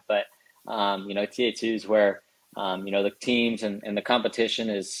drive. But, TA2 is where, the teams and the competition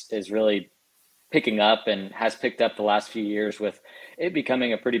is really picking up and has picked up the last few years, with it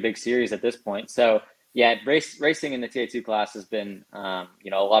becoming a pretty big series at this point. So, yeah, racing in the TA2 class has been, a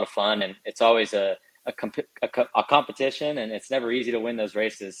lot of fun, and it's always a competition, and it's never easy to win those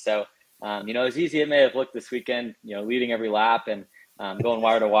races. So, as easy it may have looked this weekend, leading every lap and going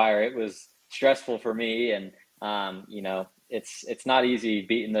wire to wire, it was stressful for me. And, it's not easy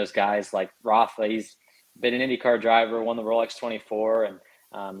beating those guys like Rafa. He's been an IndyCar driver, won the Rolex 24, and,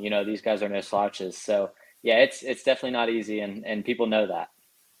 these guys are no slouches. So, yeah, it's definitely not easy, and people know that.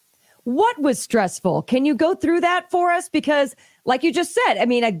 What was stressful? Can you go through that for us? Because like you just said, I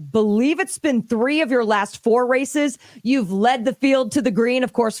mean, I believe it's been 3 of your last 4 races. You've led the field to the green,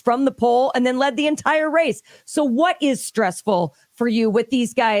 of course, from the pole, and then led the entire race. So what is stressful for you with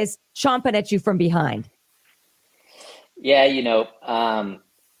these guys chomping at you from behind? Yeah,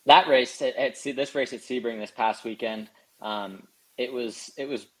 that race this race at Sebring this past weekend, it was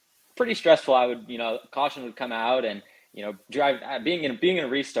pretty stressful. I would, caution would come out, and drive being in a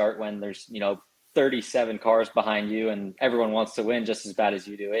restart when there's 37 cars behind you and everyone wants to win just as bad as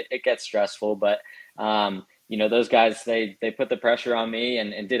you do, it gets stressful. But, those guys, they put the pressure on me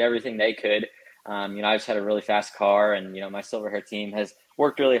and did everything they could. I just had a really fast car, and, my silver hair team has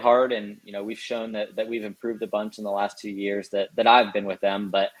worked really hard, and, we've shown that we've improved a bunch in the last 2 years that I've been with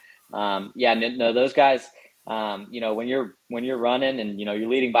them. But, those guys, when you're running and, you're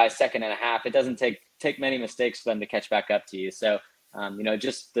leading by a second and a half, it doesn't take many mistakes for them to catch back up to you. So,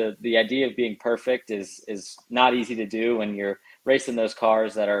 just the idea of being perfect is not easy to do when you're racing those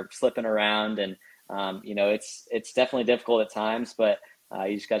cars that are slipping around. And, it's definitely difficult at times, but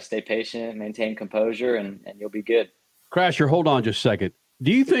you just got to stay patient, maintain composure, and you'll be good. Crasher, hold on just a second.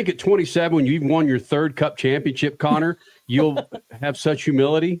 Do you think at 27, when you've won your third Cup championship, Connor, you'll have such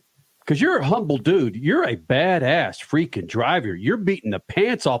humility? Because you're a humble dude. You're a badass freaking driver. You're beating the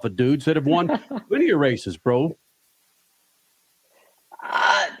pants off of dudes that have won many races, bro.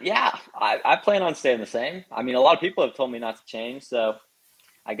 Yeah, I plan on staying the same. I mean, a lot of people have told me not to change, so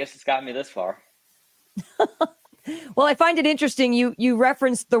I guess it's gotten me this far. Well, I find it interesting. You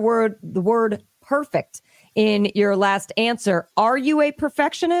referenced the word perfect in your last answer. Are you a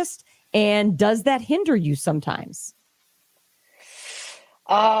perfectionist, and does that hinder you sometimes?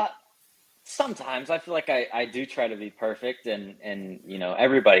 Sometimes I feel like I do try to be perfect, and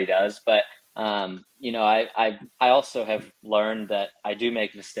everybody does, but I also have learned that I do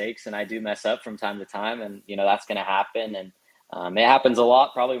make mistakes and I do mess up from time to time, and that's going to happen, and it happens a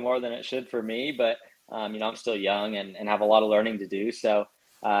lot, probably more than it should for me, but I'm still young and have a lot of learning to do. So,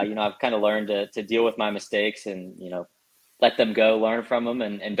 I've kind of learned to deal with my mistakes and, let them go, learn from them,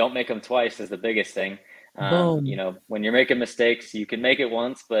 and don't make them twice is the biggest thing. When you're making mistakes, you can make it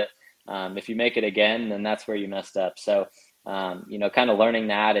once, but if you make it again, then that's where you messed up. So, kind of learning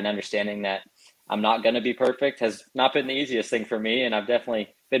that and understanding that I'm not going to be perfect has not been the easiest thing for me. And I've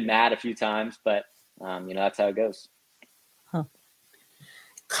definitely been mad a few times, but, that's how it goes. Huh.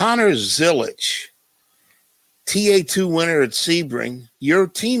 Connor Zilich, TA2 winner at Sebring. Your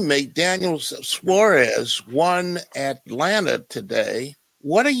teammate, Daniel Suarez, won Atlanta today.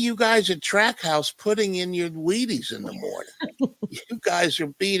 What are you guys at Trackhouse putting in your Wheaties in the morning? You guys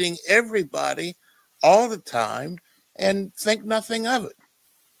are beating everybody all the time and think nothing of it.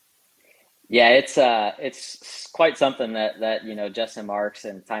 Yeah, it's quite something that Justin Marks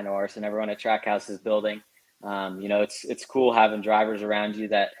and Ty Norris and everyone at Trackhouse is building. It's cool having drivers around you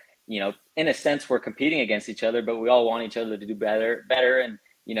that, in a sense, we're competing against each other, but we all want each other to do better. And,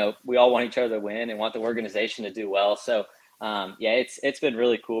 we all want each other to win and want the organization to do well. So, it's been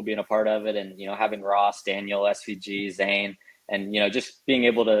really cool being a part of it, and, having Ross, Daniel, SVG, Zane, and, just being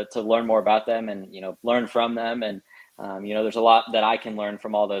able to learn more about them and, learn from them. And, there's a lot that I can learn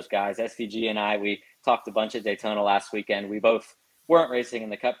from all those guys. SVG and I, we talked a bunch at Daytona last weekend. We both weren't racing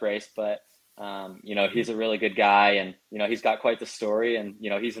in the Cup race, but he's a really good guy, and, he's got quite the story, and,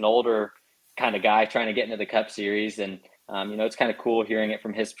 he's an older kind of guy trying to get into the Cup Series. And, it's kind of cool hearing it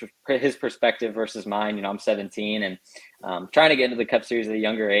from his perspective versus mine. I'm 17 and trying to get into the Cup Series at a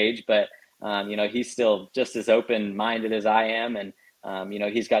younger age, but, he's still just as open-minded as I am. And,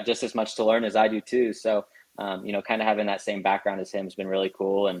 he's got just as much to learn as I do too. So, kind of having that same background as him has been really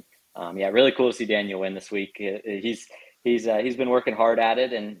cool. And, really cool to see Daniel win this week. He's been working hard at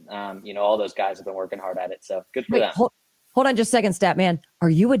it, and all those guys have been working hard at it. So good for them. Hold on just a second, Statman. Are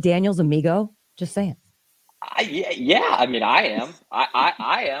you a Daniel's amigo? Just saying. Yeah. I mean, I am.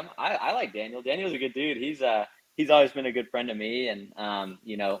 I am. I like Daniel. Daniel's a good dude. He's always been a good friend to me, and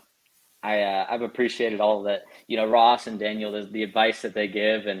I've appreciated all that. Ross and Daniel, the advice that they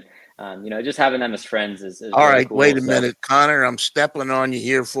give, and just having them as friends is all really right. cool. Wait a minute, Connor. I'm stepping on you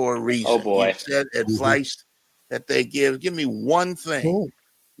here for a reason. Oh boy. You said advice that they give. Give me one thing.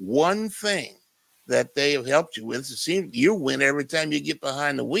 One thing that they have helped you with. It seems you win every time you get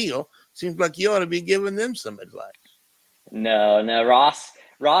behind the wheel. Seems like you ought to be giving them some advice. No. Ross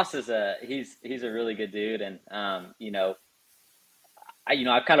is he's a really good dude, and I've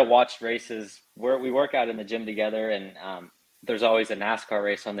kind of watched races where we work out in the gym together, and there's always a NASCAR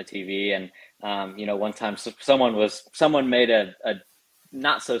race on the TV, and one time someone made a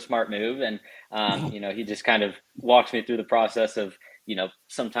not so smart move, and he just kind of walks me through the process of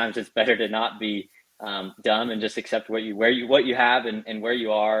sometimes it's better to not be dumb and just accept what you have and where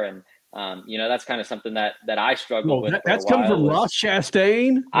you are, and that's kind of something that I struggled with. That's coming from Ross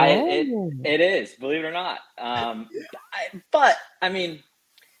Chastain. It is, believe it or not. But I mean,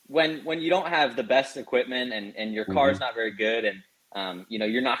 when you don't have the best equipment and your car is not very good, and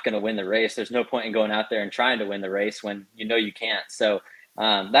you're not going to win the race, there's no point in going out there and trying to win the race when you can't. So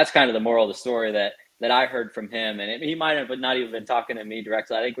that's kind of the moral of the story that I heard from him, and he might have not even been talking to me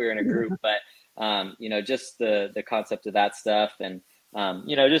directly. I think we were in a group, but just the concept of that stuff, and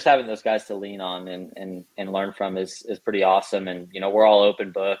just having those guys to lean on and learn from is pretty awesome. And we're all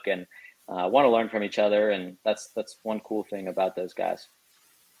open book and want to learn from each other, and that's one cool thing about those guys.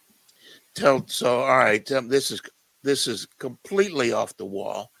 All right, this is completely off the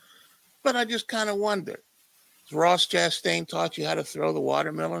wall, but I just kind of wonder, has Ross Chastain taught you how to throw the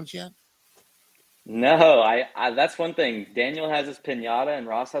watermelons yet? No, I that's one thing. Daniel has his piñata and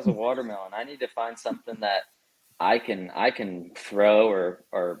Ross has a watermelon. I need to find something that I can throw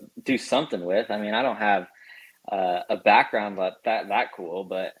or do something with. I mean, I don't have a background that cool,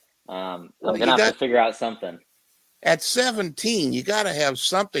 but I'm gonna have to figure out something. At 17, you got to have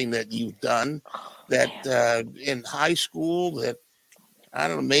something that you've done that in high school that, I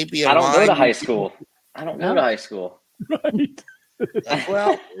don't know, maybe I don't go to high school. I don't go to high school. Right.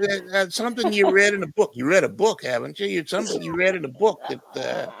 Well, that's something you read in a book. You read a book, haven't you? It's something you read in a book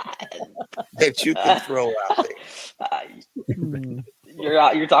that you can throw out there.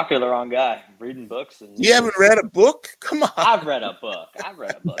 You're talking to the wrong guy. Reading books. You haven't read a book? Come on. I've read a book.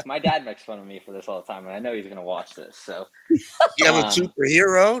 My dad makes fun of me for this all the time, and I know he's going to watch this. So, you have a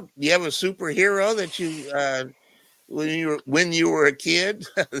superhero? You have a superhero that you when you were a kid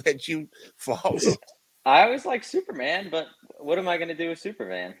that you followed? I always like Superman, but what am I going to do with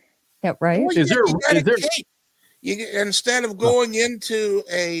Superman? Yeah, right. Well, instead of going into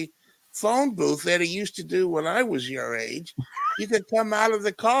a phone booth that he used to do when I was your age, you could come out of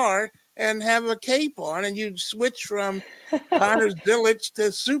the car and have a cape on, and you'd switch from Connor's Village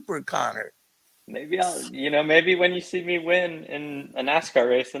to Super Connor. Maybe maybe when you see me win in a NASCAR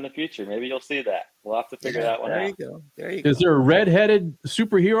race in the future, maybe you'll see that. We'll have to figure that one out. There you go. Is there a red-headed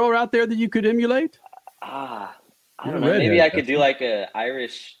superhero out there that you could emulate? I don't know. Maybe I could do like a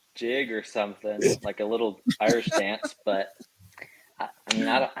Irish jig or something, like a little Irish dance. But I mean,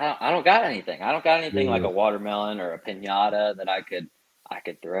 I don't got anything. I don't got anything like a watermelon or a piñata that I could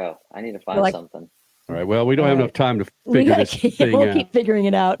throw. I need to find something. All right. Well, we don't have enough time to figure this thing out. We'll keep figuring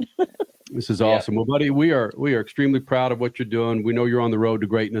it out. This is awesome. Well, buddy, we are extremely proud of what you're doing. We know you're on the road to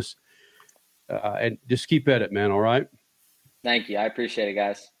greatness, and just keep at it, man. All right. Thank you. I appreciate it,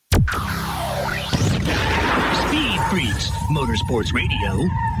 guys. Speed Freaks, Motorsports Radio,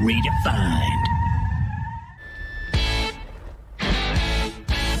 redefined.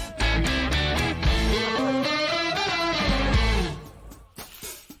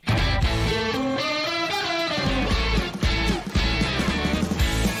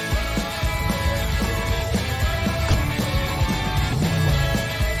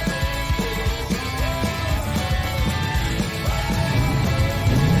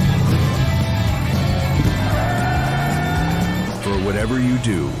 Whatever you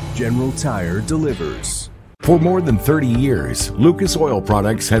do, General Tire delivers. For more than 30 years, Lucas Oil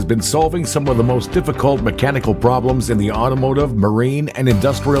Products has been solving some of the most difficult mechanical problems in the automotive, marine, and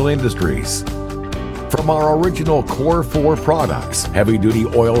industrial industries. From our original Core 4 products, heavy-duty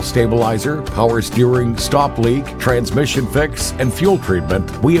oil stabilizer, power steering, stop leak, transmission fix, and fuel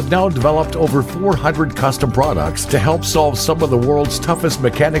treatment, we have now developed over 400 custom products to help solve some of the world's toughest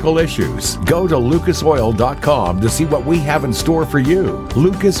mechanical issues. Go to lucasoil.com to see what we have in store for you.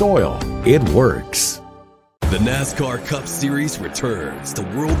 Lucas Oil, it works. The NASCAR Cup Series returns to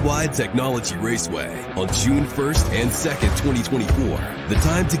Worldwide Technology Raceway on June 1st and 2nd, 2024. The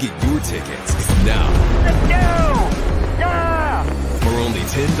time to get your tickets is now. Let's go! Yeah! For only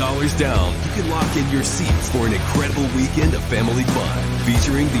 $10 down, you can lock in your seats for an incredible weekend of family fun,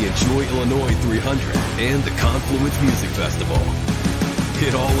 featuring the Enjoy Illinois 300 and the Confluence Music Festival.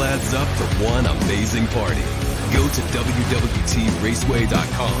 It all adds up to one amazing party. Go to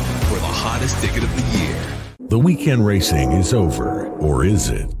www.raceway.com for the hottest ticket of the year. The weekend racing is over, or is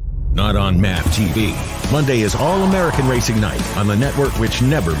it? Not on MAP TV. Monday is All-American Racing Night on the network which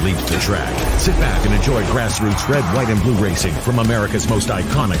never leaves the track. Sit back and enjoy grassroots red, white, and blue racing from America's most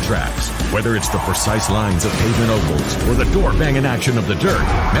iconic tracks. Whether it's the precise lines of pavement ovals or the door-banging action of the dirt,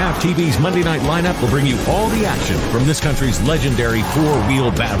 MAP TV's Monday night lineup will bring you all the action from this country's legendary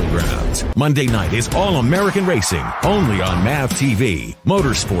four-wheel battlegrounds. Monday night is All-American Racing, only on MAP TV,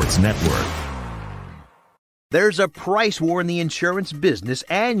 Motorsports Network. There's a price war in the insurance business,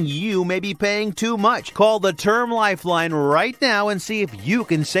 and you may be paying too much. Call the Term Lifeline right now and see if you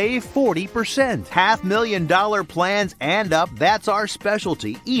can save 40%. $500,000 plans and up, that's our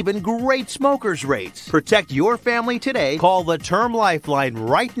specialty. Even great smokers rates. Protect your family today. Call the Term Lifeline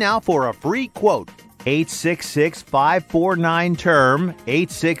right now for a free quote. 866-549-TERM,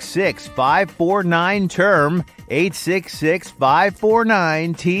 866-549-TERM,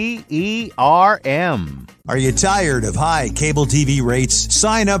 866-549-TERM. Are you tired of high cable TV rates?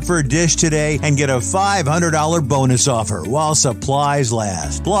 Sign up for Dish today and get a $500 bonus offer while supplies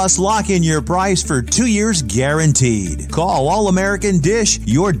last. Plus, lock in your price for 2 years guaranteed. Call All American Dish,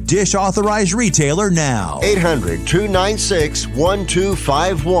 your Dish authorized retailer now.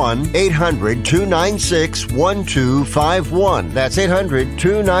 800-296-1251. 800-296-1251. That's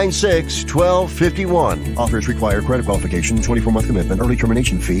 800-296-1251. Offers require credit qualification, 24-month commitment, early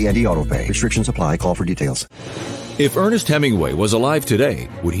termination fee, and e-auto pay. Restrictions apply. Call for details. If Ernest Hemingway was alive today,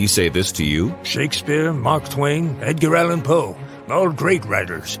 would he say this to you? Shakespeare, Mark Twain, Edgar Allan Poe, all great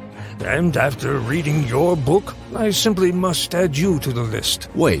writers. And after reading your book, I simply must add you to the list.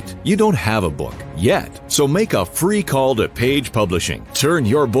 Wait, you don't have a book yet. So make a free call to Page Publishing. Turn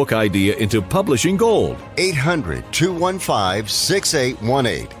your book idea into publishing gold.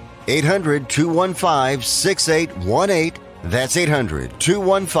 800-215-6818. 800-215-6818. That's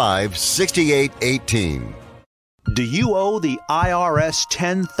 800-215-6818. Do you owe the IRS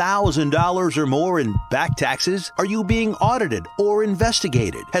 $10,000 or more in back taxes? Are you being audited or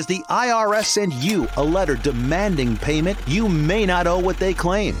investigated? Has the IRS sent you a letter demanding payment? You may not owe what they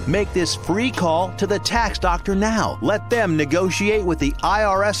claim. Make this free call to the tax doctor now. Let them negotiate with the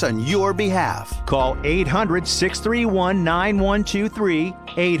IRS on your behalf. Call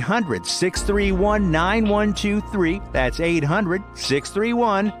 800-631-9123. 800-631-9123. That's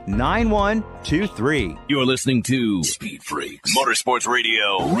 800-631-9123. You're listening to Speed Freaks, Motorsports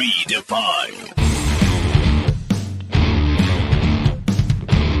Radio Redefined.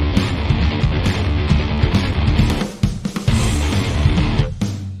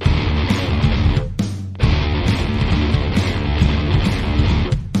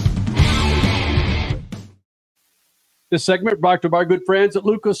 This segment brought to you by our good friends at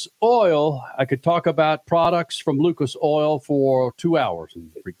Lucas Oil. I could talk about products from Lucas Oil for 2 hours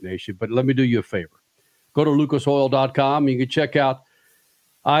in Freak Nation, but let me do you a favor. Go to lucasoil.com. You can check out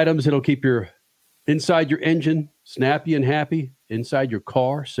items that'll keep your inside your engine snappy and happy. Inside your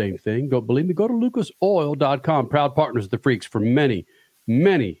car, same thing. Believe me, go to lucasoil.com. Proud partners of the Freaks for many,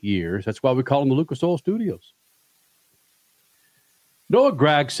 many years. That's why we call them the Lucas Oil Studios. Noah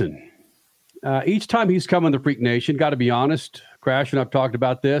Gragson. Each time he's come on the Freak Nation, got to be honest, Crash and I've talked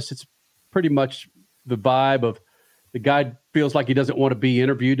about this, it's pretty much the vibe of the guy feels like he doesn't want to be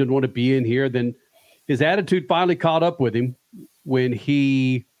interviewed, doesn't want to be in here. Then his attitude finally caught up with him when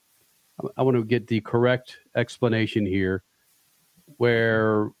I want to get the correct explanation here,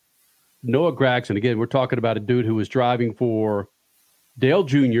 where Noah Gragson, again, we're talking about a dude who was driving for Dale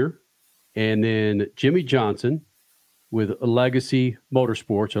Jr. and then Jimmy Johnson with a Legacy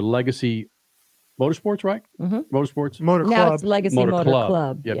Motorsports, right? Mm-hmm. Motorsports? Motor Club. Now it's Legacy Motor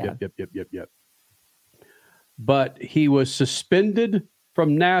Club. Yep. But he was suspended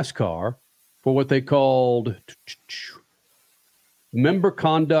from NASCAR for what they called member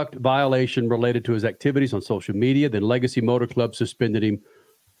conduct violation related to his activities on social media. Then Legacy Motor Club suspended him,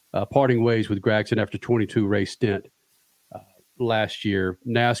 parting ways with Gragson after 22 race stint last year.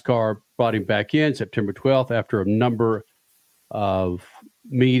 NASCAR brought him back in September 12th after a number of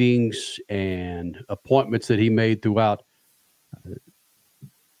meetings and appointments that he made throughout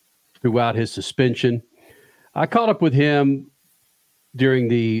his suspension. I caught up with him during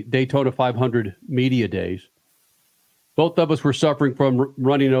the Daytona 500 media days. Both of us were suffering from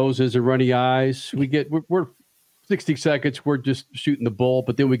runny noses and runny eyes. We're 60 seconds. We're just shooting the bull,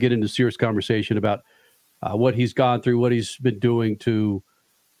 but then we get into serious conversation about what he's gone through, what he's been doing to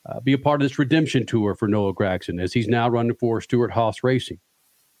be a part of this redemption tour for Noah Gragson, as he's now running for Stewart-Haas Racing.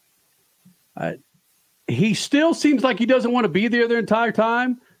 He still seems like he doesn't want to be there the entire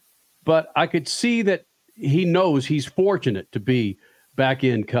time, but I could see that he knows he's fortunate to be back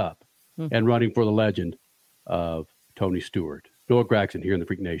in Cup and running for the legend of Tony Stewart. Noah Gragson here in the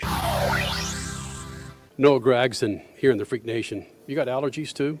Freak Nation. Noah Gragson here in the Freak Nation. You got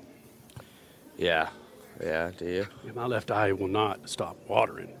allergies too? Yeah, do you? Yeah, my left eye will not stop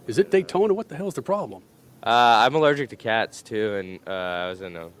watering. Is it Daytona? What the hell is the problem? I'm allergic to cats too, and I was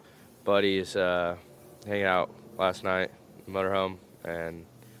in a buddy's hanging out last night, motorhome, and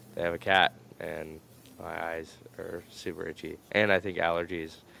they have a cat, and my eyes are super itchy. And I think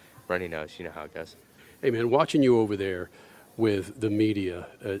allergies, runny nose, you know how it goes. Hey man, watching you over there with the media,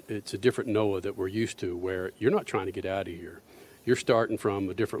 it's a different Noah that we're used to, where you're not trying to get out of here. You're starting from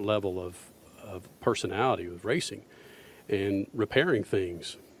a different level of personality with racing and repairing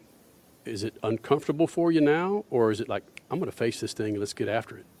things. Is it uncomfortable for you now, or is it like, I'm going to face this thing and let's get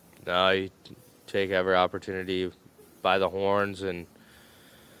after it? No, you take every opportunity by the horns and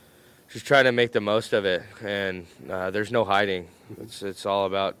just trying to make the most of it, and there's no hiding. It's all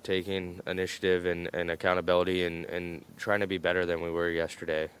about taking initiative and accountability and trying to be better than we were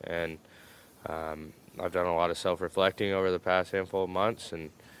yesterday. And I've done a lot of self-reflecting over the past handful of months,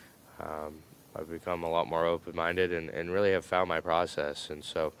 and I've become a lot more open-minded and really have found my process. And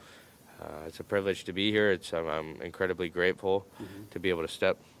so it's a privilege to be here. I'm incredibly grateful to be able to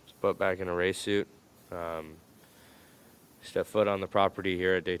step foot back in a race suit, step foot on the property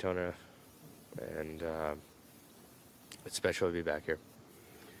here at Daytona, and it's special to be back here.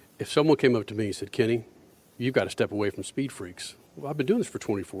 If someone came up to me and said, Kenny, you've got to step away from SpeedFreaks. Well, I've been doing this for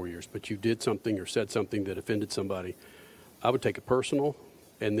 24 years, but you did something or said something that offended somebody. I would take it personal,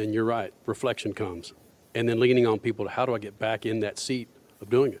 and then you're right, reflection comes. And then leaning on people to how do I get back in that seat of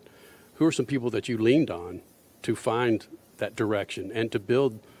doing it? Who are some people that you leaned on to find that direction and to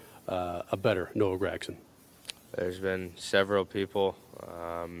build a better Noah Gragson? There's been several people,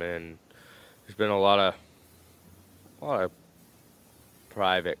 and there's been a lot of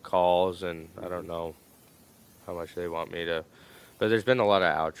private calls, and I don't know how much they want me to, but there's been a lot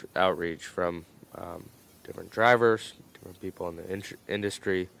of outreach from different drivers, different people in the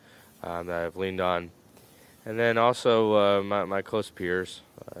industry that I've leaned on, and then also my close peers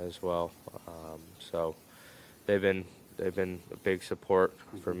as well. So they've been a big support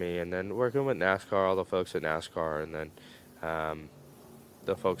for me, and then working with NASCAR, all the folks at NASCAR, and then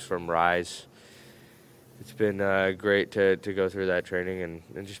the folks from Rise. It's been great to go through that training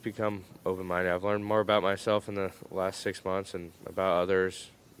and just become open-minded. I've learned more about myself in the last 6 months and about others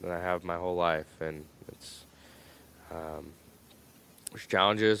than I have my whole life. And it's there's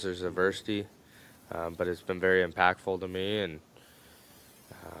challenges, there's adversity, but it's been very impactful to me, and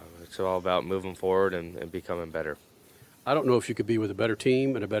it's all about moving forward and becoming better. I don't know if you could be with a better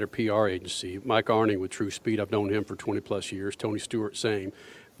team and a better PR agency. Mike Arning with True Speed, I've known him for 20-plus years. Tony Stewart, same.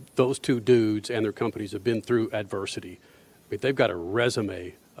 Those two dudes and their companies have been through adversity. I mean, they've got a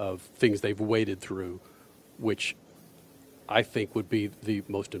resume of things they've waded through, which I think would be the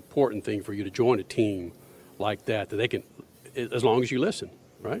most important thing for you to join a team like that they can, as long as you listen,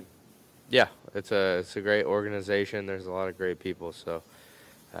 right? Yeah, it's a great organization. There's a lot of great people, so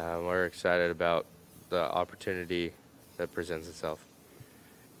we're excited about the opportunity that presents itself.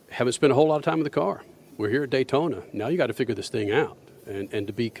 Haven't spent a whole lot of time in the car. We're here at Daytona. Now you got to figure this thing out and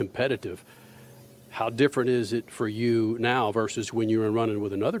to be competitive. How different is it for you now versus when you were running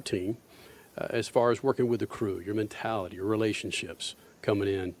with another team as far as working with the crew, your mentality, your relationships coming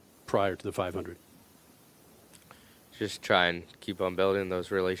in prior to the 500? Just try and keep on building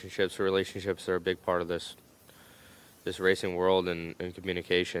those relationships. Relationships are a big part of this racing world and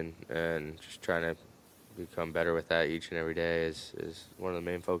communication, and just trying to become better with that each and every day is one of the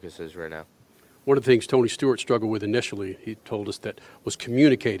main focuses right now. One of the things Tony Stewart struggled with initially, he told us, that was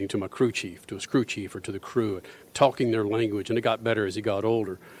communicating to my crew chief, to his crew chief or to the crew, talking their language, and it got better as he got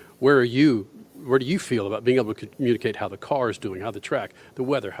older. Where do you feel about being able to communicate how the car is doing, how the track, the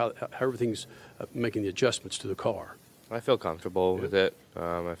weather, how everything's making the adjustments to the car? I feel comfortable with it.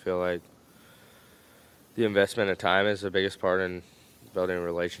 I feel like the investment of time is the biggest part in building a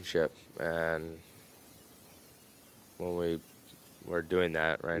relationship, and when we're doing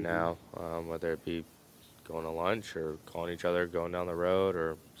that right now, whether it be going to lunch or calling each other, going down the road,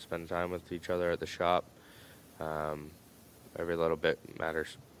 or spending time with each other at the shop, every little bit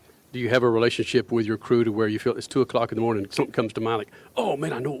matters. Do you have a relationship with your crew to where you feel it's 2 o'clock in the morning and something comes to mind like, oh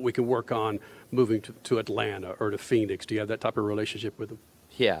man, I know what we can work on moving to Atlanta or to Phoenix? Do you have that type of relationship with them?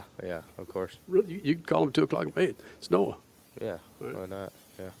 Yeah, of course. Really? You can call them 2 o'clock, hey, it's Noah. Yeah, right. Why not?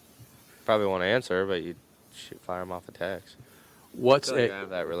 Yeah. Probably won't answer, but you fire them off a text. I have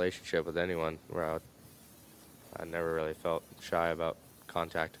that relationship with anyone where I never really felt shy about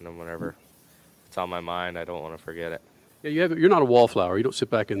contacting them whenever it's on my mind. I don't want to forget it. Yeah, you're not a wallflower. You don't sit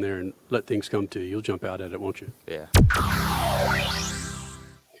back in there and let things come to you. You'll jump out at it, won't you? Yeah.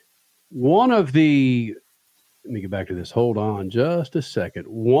 Let me get back to this. Hold on just a second.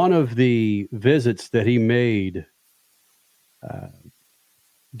 One of the visits that he made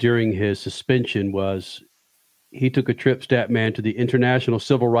during his suspension was he took a trip, Statman, to the International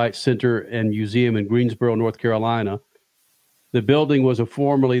Civil Rights Center and Museum in Greensboro, North Carolina. The building was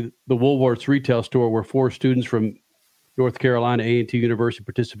formerly the Woolworths retail store where 4 students from North Carolina A&T University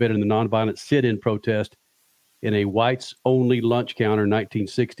participated in the nonviolent sit-in protest in a whites-only lunch counter in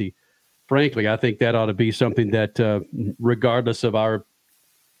 1960. Frankly, I think that ought to be something that, regardless of our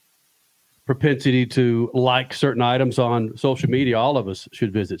propensity to like certain items on social media, all of us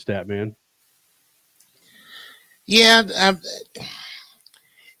should visit, Statman. Yeah,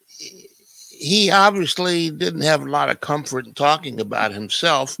 he obviously didn't have a lot of comfort in talking about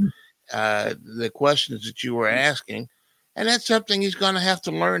himself, the questions that you were asking. And that's something he's going to have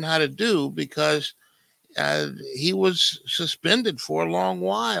to learn how to do, because he was suspended for a long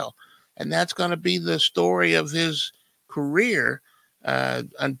while. And that's going to be the story of his career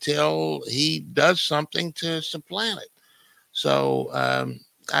until he does something to supplant it. So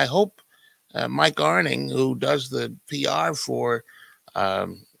I hope Mike Arning, who does the PR for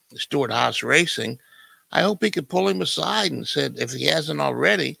Stewart Haas Racing, I hope he could pull him aside and said, if he hasn't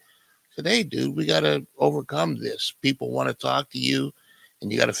already, said, hey, dude, we got to overcome this. People want to talk to you, and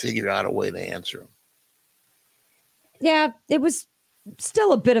you got to figure out a way to answer them. Yeah, it was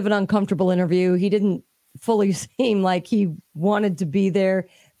still a bit of an uncomfortable interview. He didn't fully seem like he wanted to be there,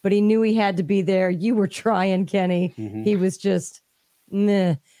 but he knew he had to be there. You were trying, Kenny. Mm-hmm. He was just,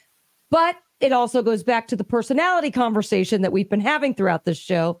 meh. But it also goes back to the personality conversation that we've been having throughout this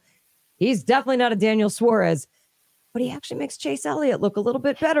show. He's definitely not a Daniel Suarez, but he actually makes Chase Elliott look a little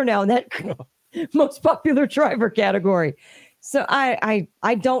bit better now in that most popular driver category. So I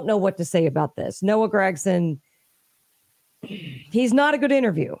don't know what to say about this. Noah Gragson, he's not a good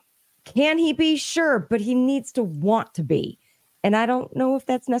interview. Can he be? Sure, but he needs to want to be. And I don't know if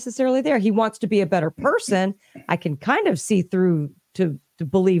that's necessarily there. He wants to be a better person. I can kind of see through to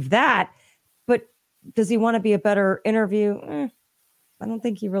believe that. But does he want to be a better interview? I don't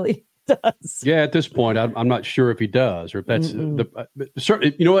think he really does. Yeah, at this point, I'm not sure if he does, or if that's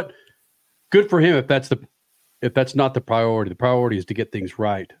certainly. You know what? Good for him if that's not the priority. The priority is to get things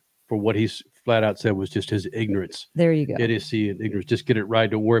right. For what he's flat out said was just his ignorance. There you go. Idiocy and ignorance. Just get it right.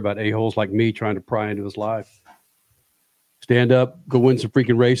 Don't worry about a-holes like me trying to pry into his life. Stand up, go win some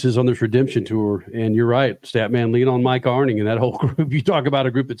freaking races on this redemption tour. And you're right, Statman, lean on Mike Arning and that whole group. You talk about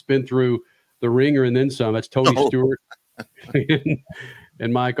a group that's been through the ringer and then some. That's Tony Stewart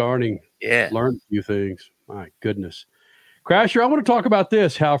and Mike Arning. Yeah. Learned a few things. My goodness. Crasher, I want to talk about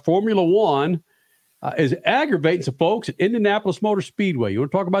this, how Formula One is aggravating some folks at Indianapolis Motor Speedway. You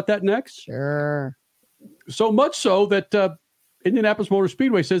want to talk about that next? Sure. So much so that Indianapolis Motor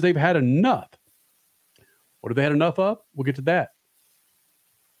Speedway says they've had enough. What have they had enough of? We'll get to that.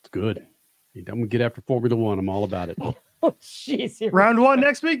 It's good. I'm going to get after Formula One. I'm all about it. Oh, jeez. Round one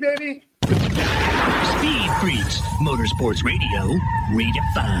next week, baby. Speed Freaks, Motorsports Radio,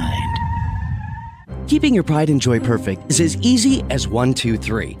 redefined. Keeping your pride and joy perfect is as easy as 1, 2,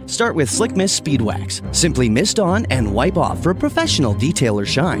 3. Start with Slick Mist Speed Wax. Simply mist on and wipe off for a professional detailer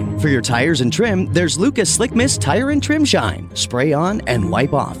shine. For your tires and trim, there's Lucas Slick Mist Tire and Trim Shine. Spray on and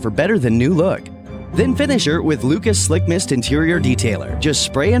wipe off for better than new look. Then finish her with Lucas Slick Mist Interior Detailer. Just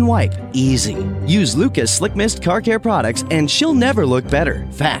spray and wipe. Easy. Use Lucas Slick Mist Car Care products and she'll never look better.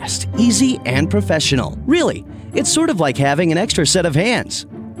 Fast, easy, and professional. Really, it's sort of like having an extra set of hands.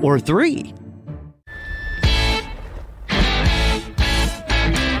 Or 3.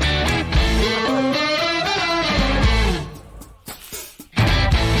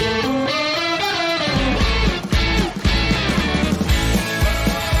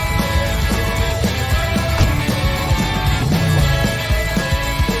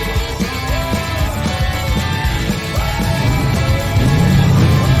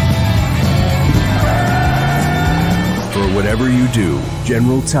 Whatever you do,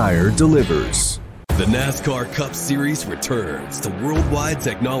 General Tire delivers. The NASCAR Cup Series returns to Worldwide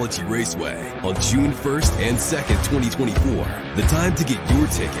Technology Raceway on June 1st and 2nd, 2024. The time to get your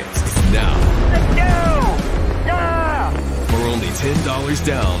tickets is now. Let's go! Yeah! For only $10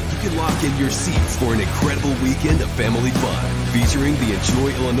 down, you can lock in your seats for an incredible weekend of family fun featuring the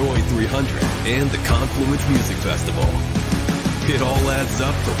Enjoy Illinois 300 and the Confluence Music Festival. It all adds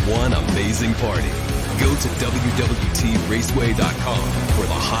up to one amazing party. Go to www.raceway.com for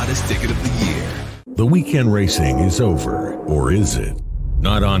the hottest ticket of the year. The weekend racing is over, or is it?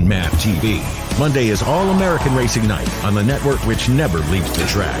 Not on MAP TV. Monday is All-American Racing Night on the network which never leaves the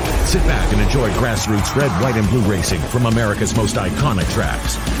track. Sit back and enjoy grassroots red, white, and blue racing from America's most iconic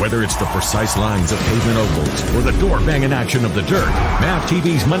tracks. Whether it's the precise lines of pavement ovals or the door-banging action of the dirt, MAP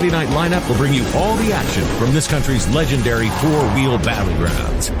TV's Monday night lineup will bring you all the action from this country's legendary four-wheel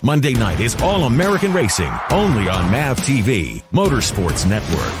battlegrounds. Monday night is All-American Racing, only on MAP TV, Motorsports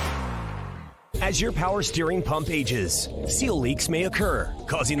Network. As your power steering pump ages, seal leaks may occur,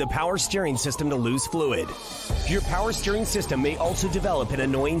 causing the power steering system to lose fluid. Your power steering system may also develop an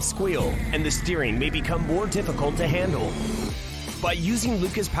annoying squeal, and the steering may become more difficult to handle. By using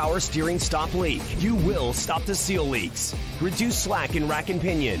Lucas Power Steering Stop Leak, you will stop the seal leaks, reduce slack in rack and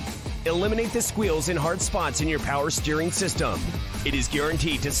pinion, eliminate the squeals and hard spots in your power steering system. It is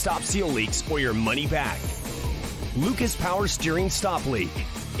guaranteed to stop seal leaks or your money back. Lucas Power Steering Stop Leak.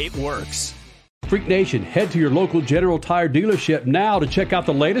 It works. Freak Nation, head to your local General Tire dealership now to check out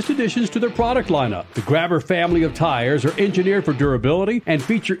the latest additions to their product lineup. The Grabber family of tires are engineered for durability and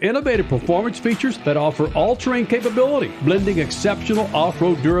feature innovative performance features that offer all-terrain capability, blending exceptional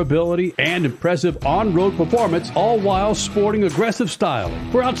off-road durability and impressive on-road performance, all while sporting aggressive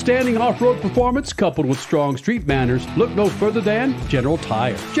styling. For outstanding off-road performance coupled with strong street manners, look no further than General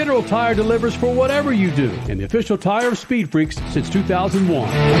Tire. General Tire delivers for whatever you do, and the official tire of Speed Freaks since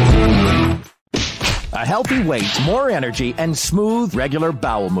 2001. A healthy weight, more energy, and smooth, regular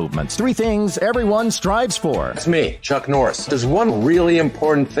bowel movements. 3 things everyone strives for. That's me, Chuck Norris. There's one really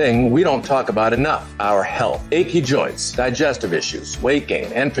important thing we don't talk about enough: our health. Achy joints, digestive issues, weight gain,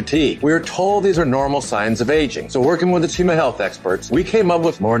 and fatigue. We're told these are normal signs of aging. So working with a team of health experts, we came up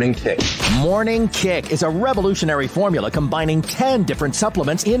with Morning Kick. Morning Kick is a revolutionary formula combining 10 different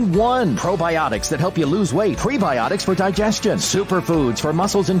supplements in one. Probiotics that help you lose weight, prebiotics for digestion, superfoods for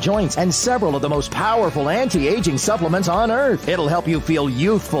muscles and joints, and several of the most powerful anti-aging supplements on earth. It'll help you feel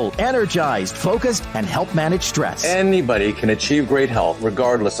youthful, energized, focused, and help manage stress. Anybody can achieve great health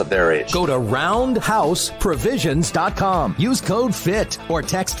regardless of their age. Go to roundhouseprovisions.com. Use code FIT or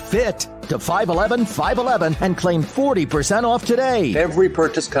text FIT to 511-511 and claim 40% off today. Every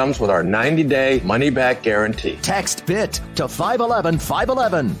purchase comes with our 90-day money-back guarantee. Text FIT to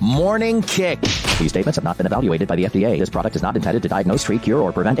 511-511. Morning Kick. These statements have not been evaluated by the FDA. This product is not intended to diagnose, treat, cure,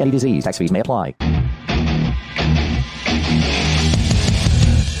 or prevent any disease. Tax fees may apply.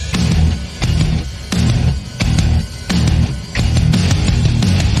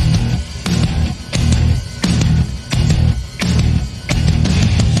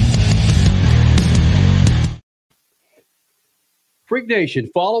 Freak Nation,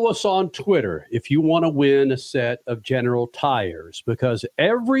 follow us on Twitter if you want to win a set of General Tires, because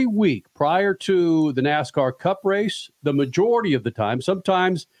every week prior to the NASCAR Cup race, the majority of the time,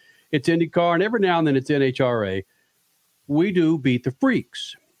 sometimes it's IndyCar and every now and then it's NHRA, we do Beat the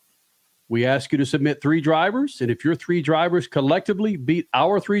Freaks. We ask you to submit 3 drivers, and if your 3 drivers collectively beat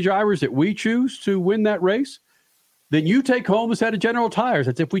our 3 drivers that we choose to win that race, then you take home a set of General Tires.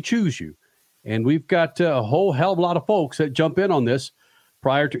 That's if we choose you. And we've got a whole hell of a lot of folks that jump in on this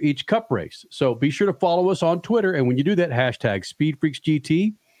prior to each Cup race. So be sure to follow us on Twitter. And when you do that, hashtag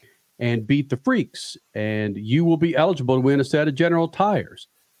SpeedFreaksGT and Beat the Freaks. And you will be eligible to win a set of General Tires.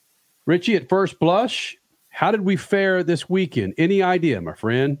 Richie, at first blush, how did we fare this weekend? Any idea, my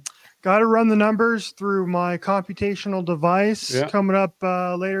friend? Got to run the numbers through my computational device coming up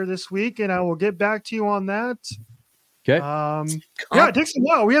later this week. And I will get back to you on that. Okay. Yeah, it takes a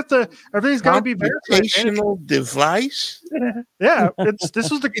while. We have to. Everything's got to be verified. Computational device. Yeah,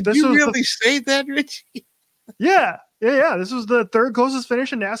 this was the. Did you really say that, Richie? Yeah. This was the 3rd closest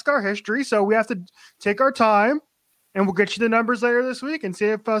finish in NASCAR history, so we have to take our time, and we'll get you the numbers later this week and see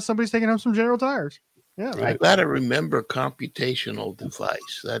if somebody's taking home some General Tires. Yeah, I got to remember computational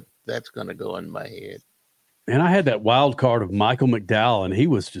device. That's going to go in my head. And I had that wild card of Michael McDowell, and he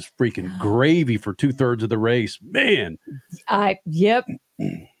was just freaking gravy for 2/3 of the race. Man. Yep.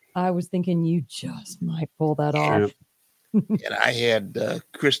 I was thinking you just might pull that off. And I had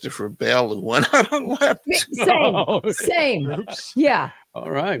Christopher Bell who won out on lap 2. Same. Yeah.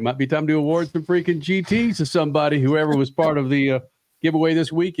 All right. Might be time to award some freaking GTs to somebody, whoever was part of the giveaway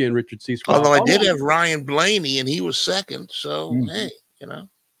this weekend, Richard C. Scott. Although I did have Ryan Blaney, and he was second. So, hey,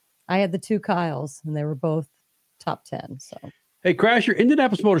 I had the 2 Kyles, and they were both top 10. So, hey, Crasher,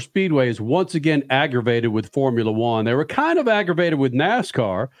 Indianapolis Motor Speedway is once again aggravated with Formula One. They were kind of aggravated with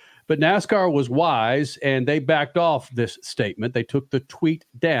NASCAR, but NASCAR was wise, and they backed off this statement. They took the tweet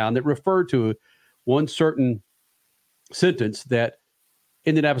down that referred to one certain sentence that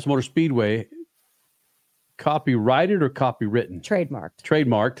Indianapolis Motor Speedway copyrighted or copywritten?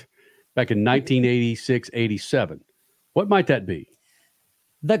 Trademarked back in 1986-87. What might that be?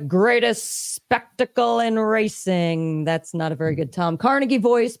 The greatest spectacle in racing. That's not a very good Tom Carnegie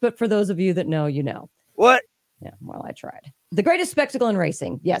voice, but for those of you that know, you know. What? Yeah, well, I tried. The greatest spectacle in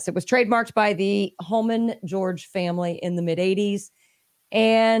racing. Yes, it was trademarked by the Holman George family in the mid-'80s.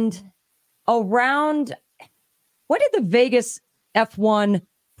 And around, when did the Vegas F1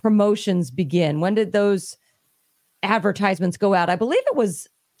 promotions begin? When did those advertisements go out? I believe it was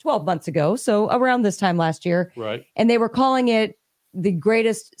 12 months ago, so around this time last year. Right. And they were calling it the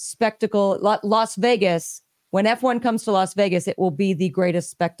greatest spectacle, Las Vegas. When F1 comes to Las Vegas, it will be the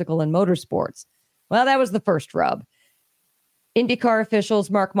greatest spectacle in motorsports. Well, that was the first rub. IndyCar officials,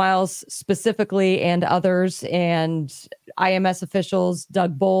 Mark Miles specifically, and others, and IMS officials,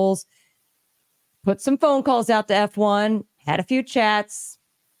 Doug Bowles, put some phone calls out to F1, had a few chats.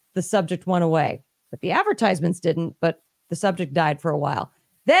 The subject went away. But the advertisements didn't, but the subject died for a while.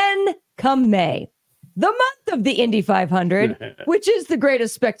 Then come May, the month of the Indy 500, which is the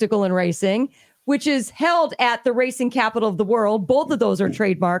greatest spectacle in racing, which is held at the racing capital of the world. Both of those are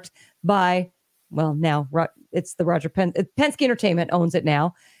trademarked by, well, now it's the Roger Penske Entertainment owns it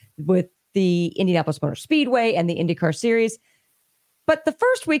now with the Indianapolis Motor Speedway and the IndyCar Series. But the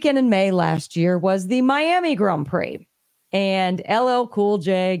first weekend in May last year was the Miami Grand Prix. And LL Cool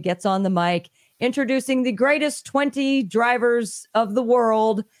J gets on the mic introducing the greatest 20 drivers of the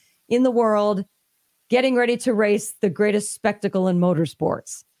world, in the world, getting ready to race the greatest spectacle in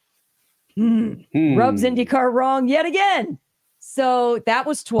motorsports. Rubs IndyCar wrong yet again. So that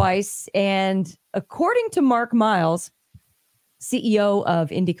was twice. And according to Mark Miles, CEO of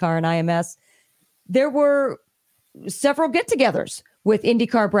IndyCar and IMS, there were several get-togethers with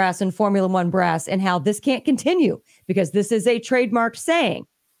IndyCar brass and Formula One brass and how this can't continue because this is a trademark saying.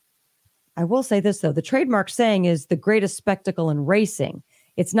 I will say this, though. The trademark saying is the greatest spectacle in racing.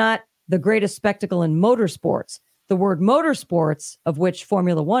 It's not the greatest spectacle in motorsports. The word motorsports, of which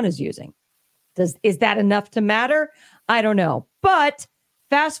Formula One is using. Is that enough to matter? I don't know. But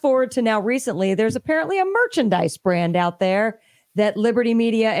fast forward to now recently, there's apparently a merchandise brand out there that Liberty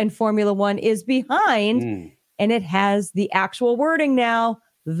Media and Formula One is behind. And it has the actual wording now,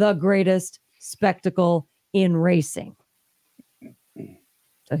 the greatest spectacle in racing.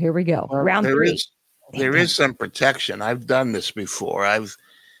 So here we go. Well, Round three. There is some protection. I've done this before. I've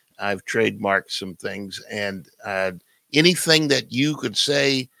trademarked some things, and anything that you could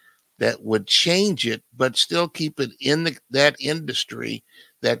say that would change it, but still keep it in that industry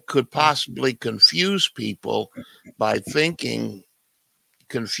that could possibly confuse people by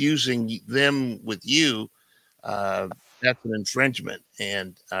confusing them with you, that's an infringement.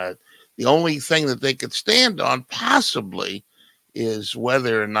 And the only thing that they could stand on possibly is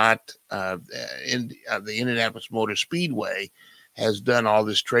whether or not the Indianapolis Motor Speedway has done all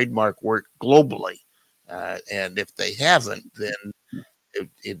this trademark work globally. And if they haven't, then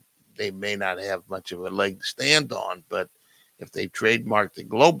they may not have much of a leg to stand on. But if they trademarked it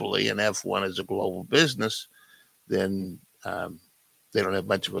globally and F1 is a global business, then they don't have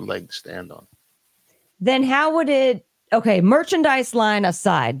much of a leg to stand on. Then how would it, okay, merchandise line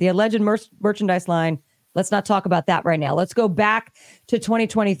aside, the alleged merchandise line, let's not talk about that right now. Let's go back to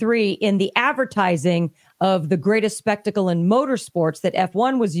 2023 in the advertising of the greatest spectacle in motorsports that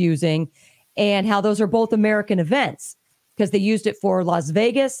F1 was using and how those are both American events because they used it for Las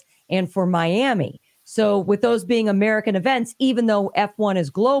Vegas and for Miami. So with those being American events, even though F1 is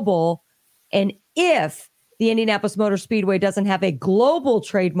global, and if the Indianapolis Motor Speedway doesn't have a global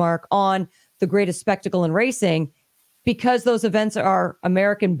trademark on the greatest spectacle in racing, because those events are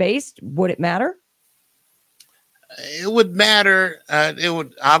American based, would it matter? It would matter. It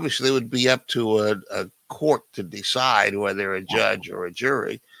would be up to a court to decide whether a judge or a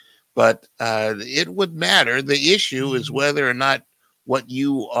jury, but it would matter. The issue is whether or not what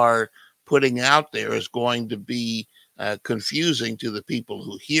you are putting out there is going to be confusing to the people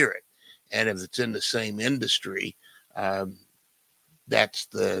who hear it. And if it's in the same industry, that's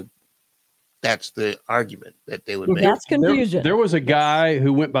the argument that they would make. That's confusion. There was a guy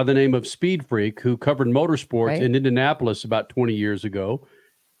who went by the name of SpeedFreak who covered motorsports in Indianapolis about 20 years ago.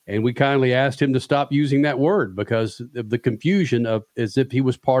 And we kindly asked him to stop using that word because of the confusion of as if he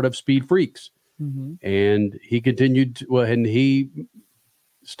was part of SpeedFreaks. And he continued and he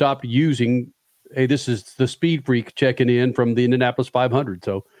stopped using, hey, this is the SpeedFreak checking in from the Indianapolis 500.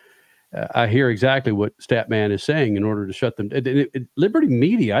 So I hear exactly what Statman is saying in order to shut them. Liberty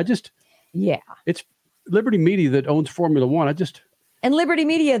Media, it's Liberty Media that owns Formula One. And Liberty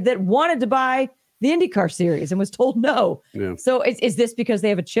Media that wanted to buy the IndyCar series and was told no. Yeah. So is this because they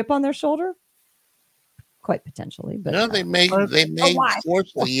have a chip on their shoulder? Quite potentially, but no, they may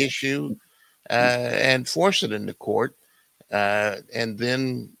force the issue and force it into court, and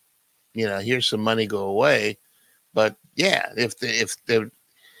then here's some money go away. But yeah, if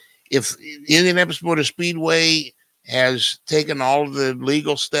Indianapolis Motor Speedway has taken all of the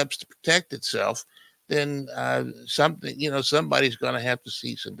legal steps to protect itself, then somebody's going to have to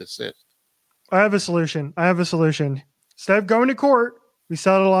cease and desist. I have a solution. Instead of going to court, we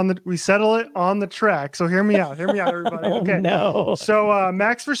settle it on the track. So hear me out, everybody. Okay. No. So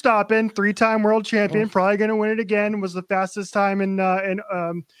Max Verstappen, 3-time world champion, probably going to win it again. Was the fastest time in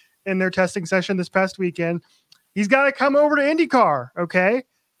their testing session this past weekend. He's got to come over to IndyCar. Okay.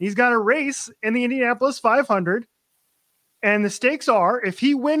 He's got to race in the Indianapolis 500. And the stakes are, if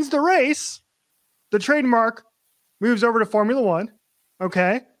he wins the race, the trademark moves over to Formula One.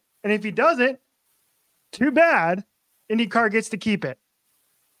 Okay. And if he doesn't, too bad. IndyCar gets to keep it.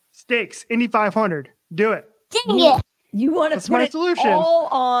 Stakes, Indy 500. Do it. Dang it. You want to put it solution. all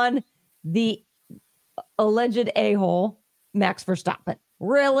on the alleged a-hole, Max Verstappen.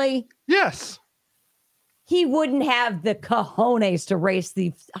 Really? Yes. He wouldn't have the cojones to race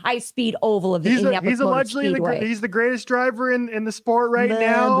the high-speed oval of the Indianapolis He's allegedly he's the greatest driver in the sport right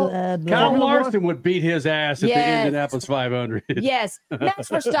now. Kyle Larson would beat his ass at the Indianapolis 500. Yes. Max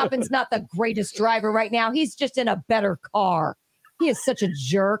Verstappen's not the greatest driver right now. He's just in a better car. He is such a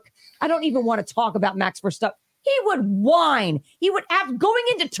jerk. I don't even want to talk about Max Verstappen. He would whine. He would have going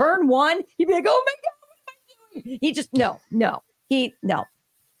into turn one. He'd be like, "Oh my God, what am I doing?" He just no.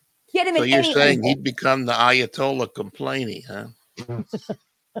 Get him so in you're any saying angle. he'd become the Ayatollah complaining, huh?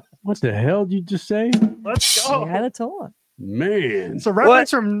 What the hell did you just say? Let's go. Ayatollah. Man. It's a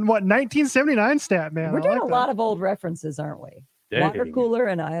reference from 1979 stat, man. We're doing a lot of old references, aren't we? Dang. Water cooler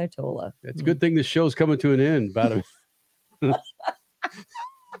and Ayatollah. It's a good thing this show's coming to an end. About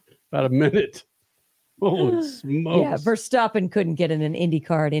a minute. Holy smokes. Yeah, Verstappen couldn't get in an Indy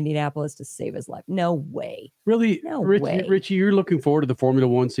car at Indianapolis to save his life. No way. Really? No Richie, way. Richie, you're looking forward to the Formula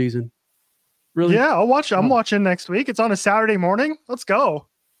One season? Really? Yeah, I'll watch. I'm watching next week. It's on a Saturday morning. Let's go.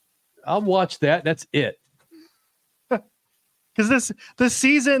 I'll watch that. That's it. Because the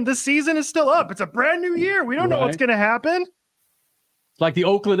season is still up. It's a brand new year. We don't know what's going to happen. It's like the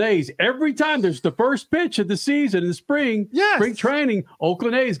Oakland A's. Every time there's the first pitch of the season in the spring, spring training,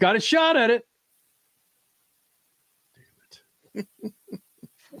 Oakland A's got a shot at it.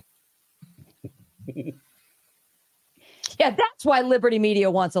 Yeah, that's why Liberty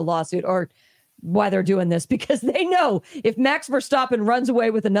Media wants a lawsuit, or why they're doing this, because they know if Max Verstappen runs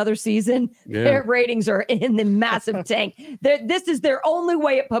away with another season, their ratings are in the massive tank. This is their only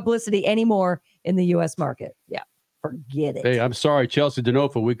way at publicity anymore in the U.S. market. Yeah, forget it. Hey, I'm sorry, Chelsea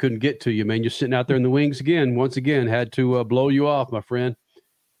DeNofa, we couldn't get to you, man. You're sitting out there in the wings again. Once again, had to blow you off, my friend.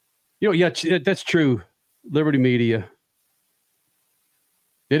 That's true. Liberty Media.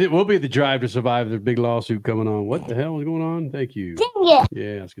 It will be the drive to survive. There's a big lawsuit coming on. What the hell is going on? Thank you.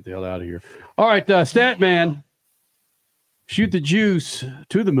 Yeah, let's get the hell out of here. All right, Statman. Shoot the juice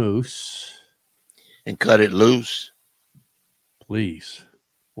to the moose. And cut it loose. Please.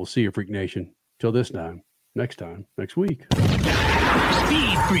 We'll see you, Freak Nation. Till this time. Next week.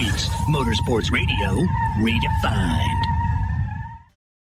 Speed Freaks, Motorsports Radio, redefined.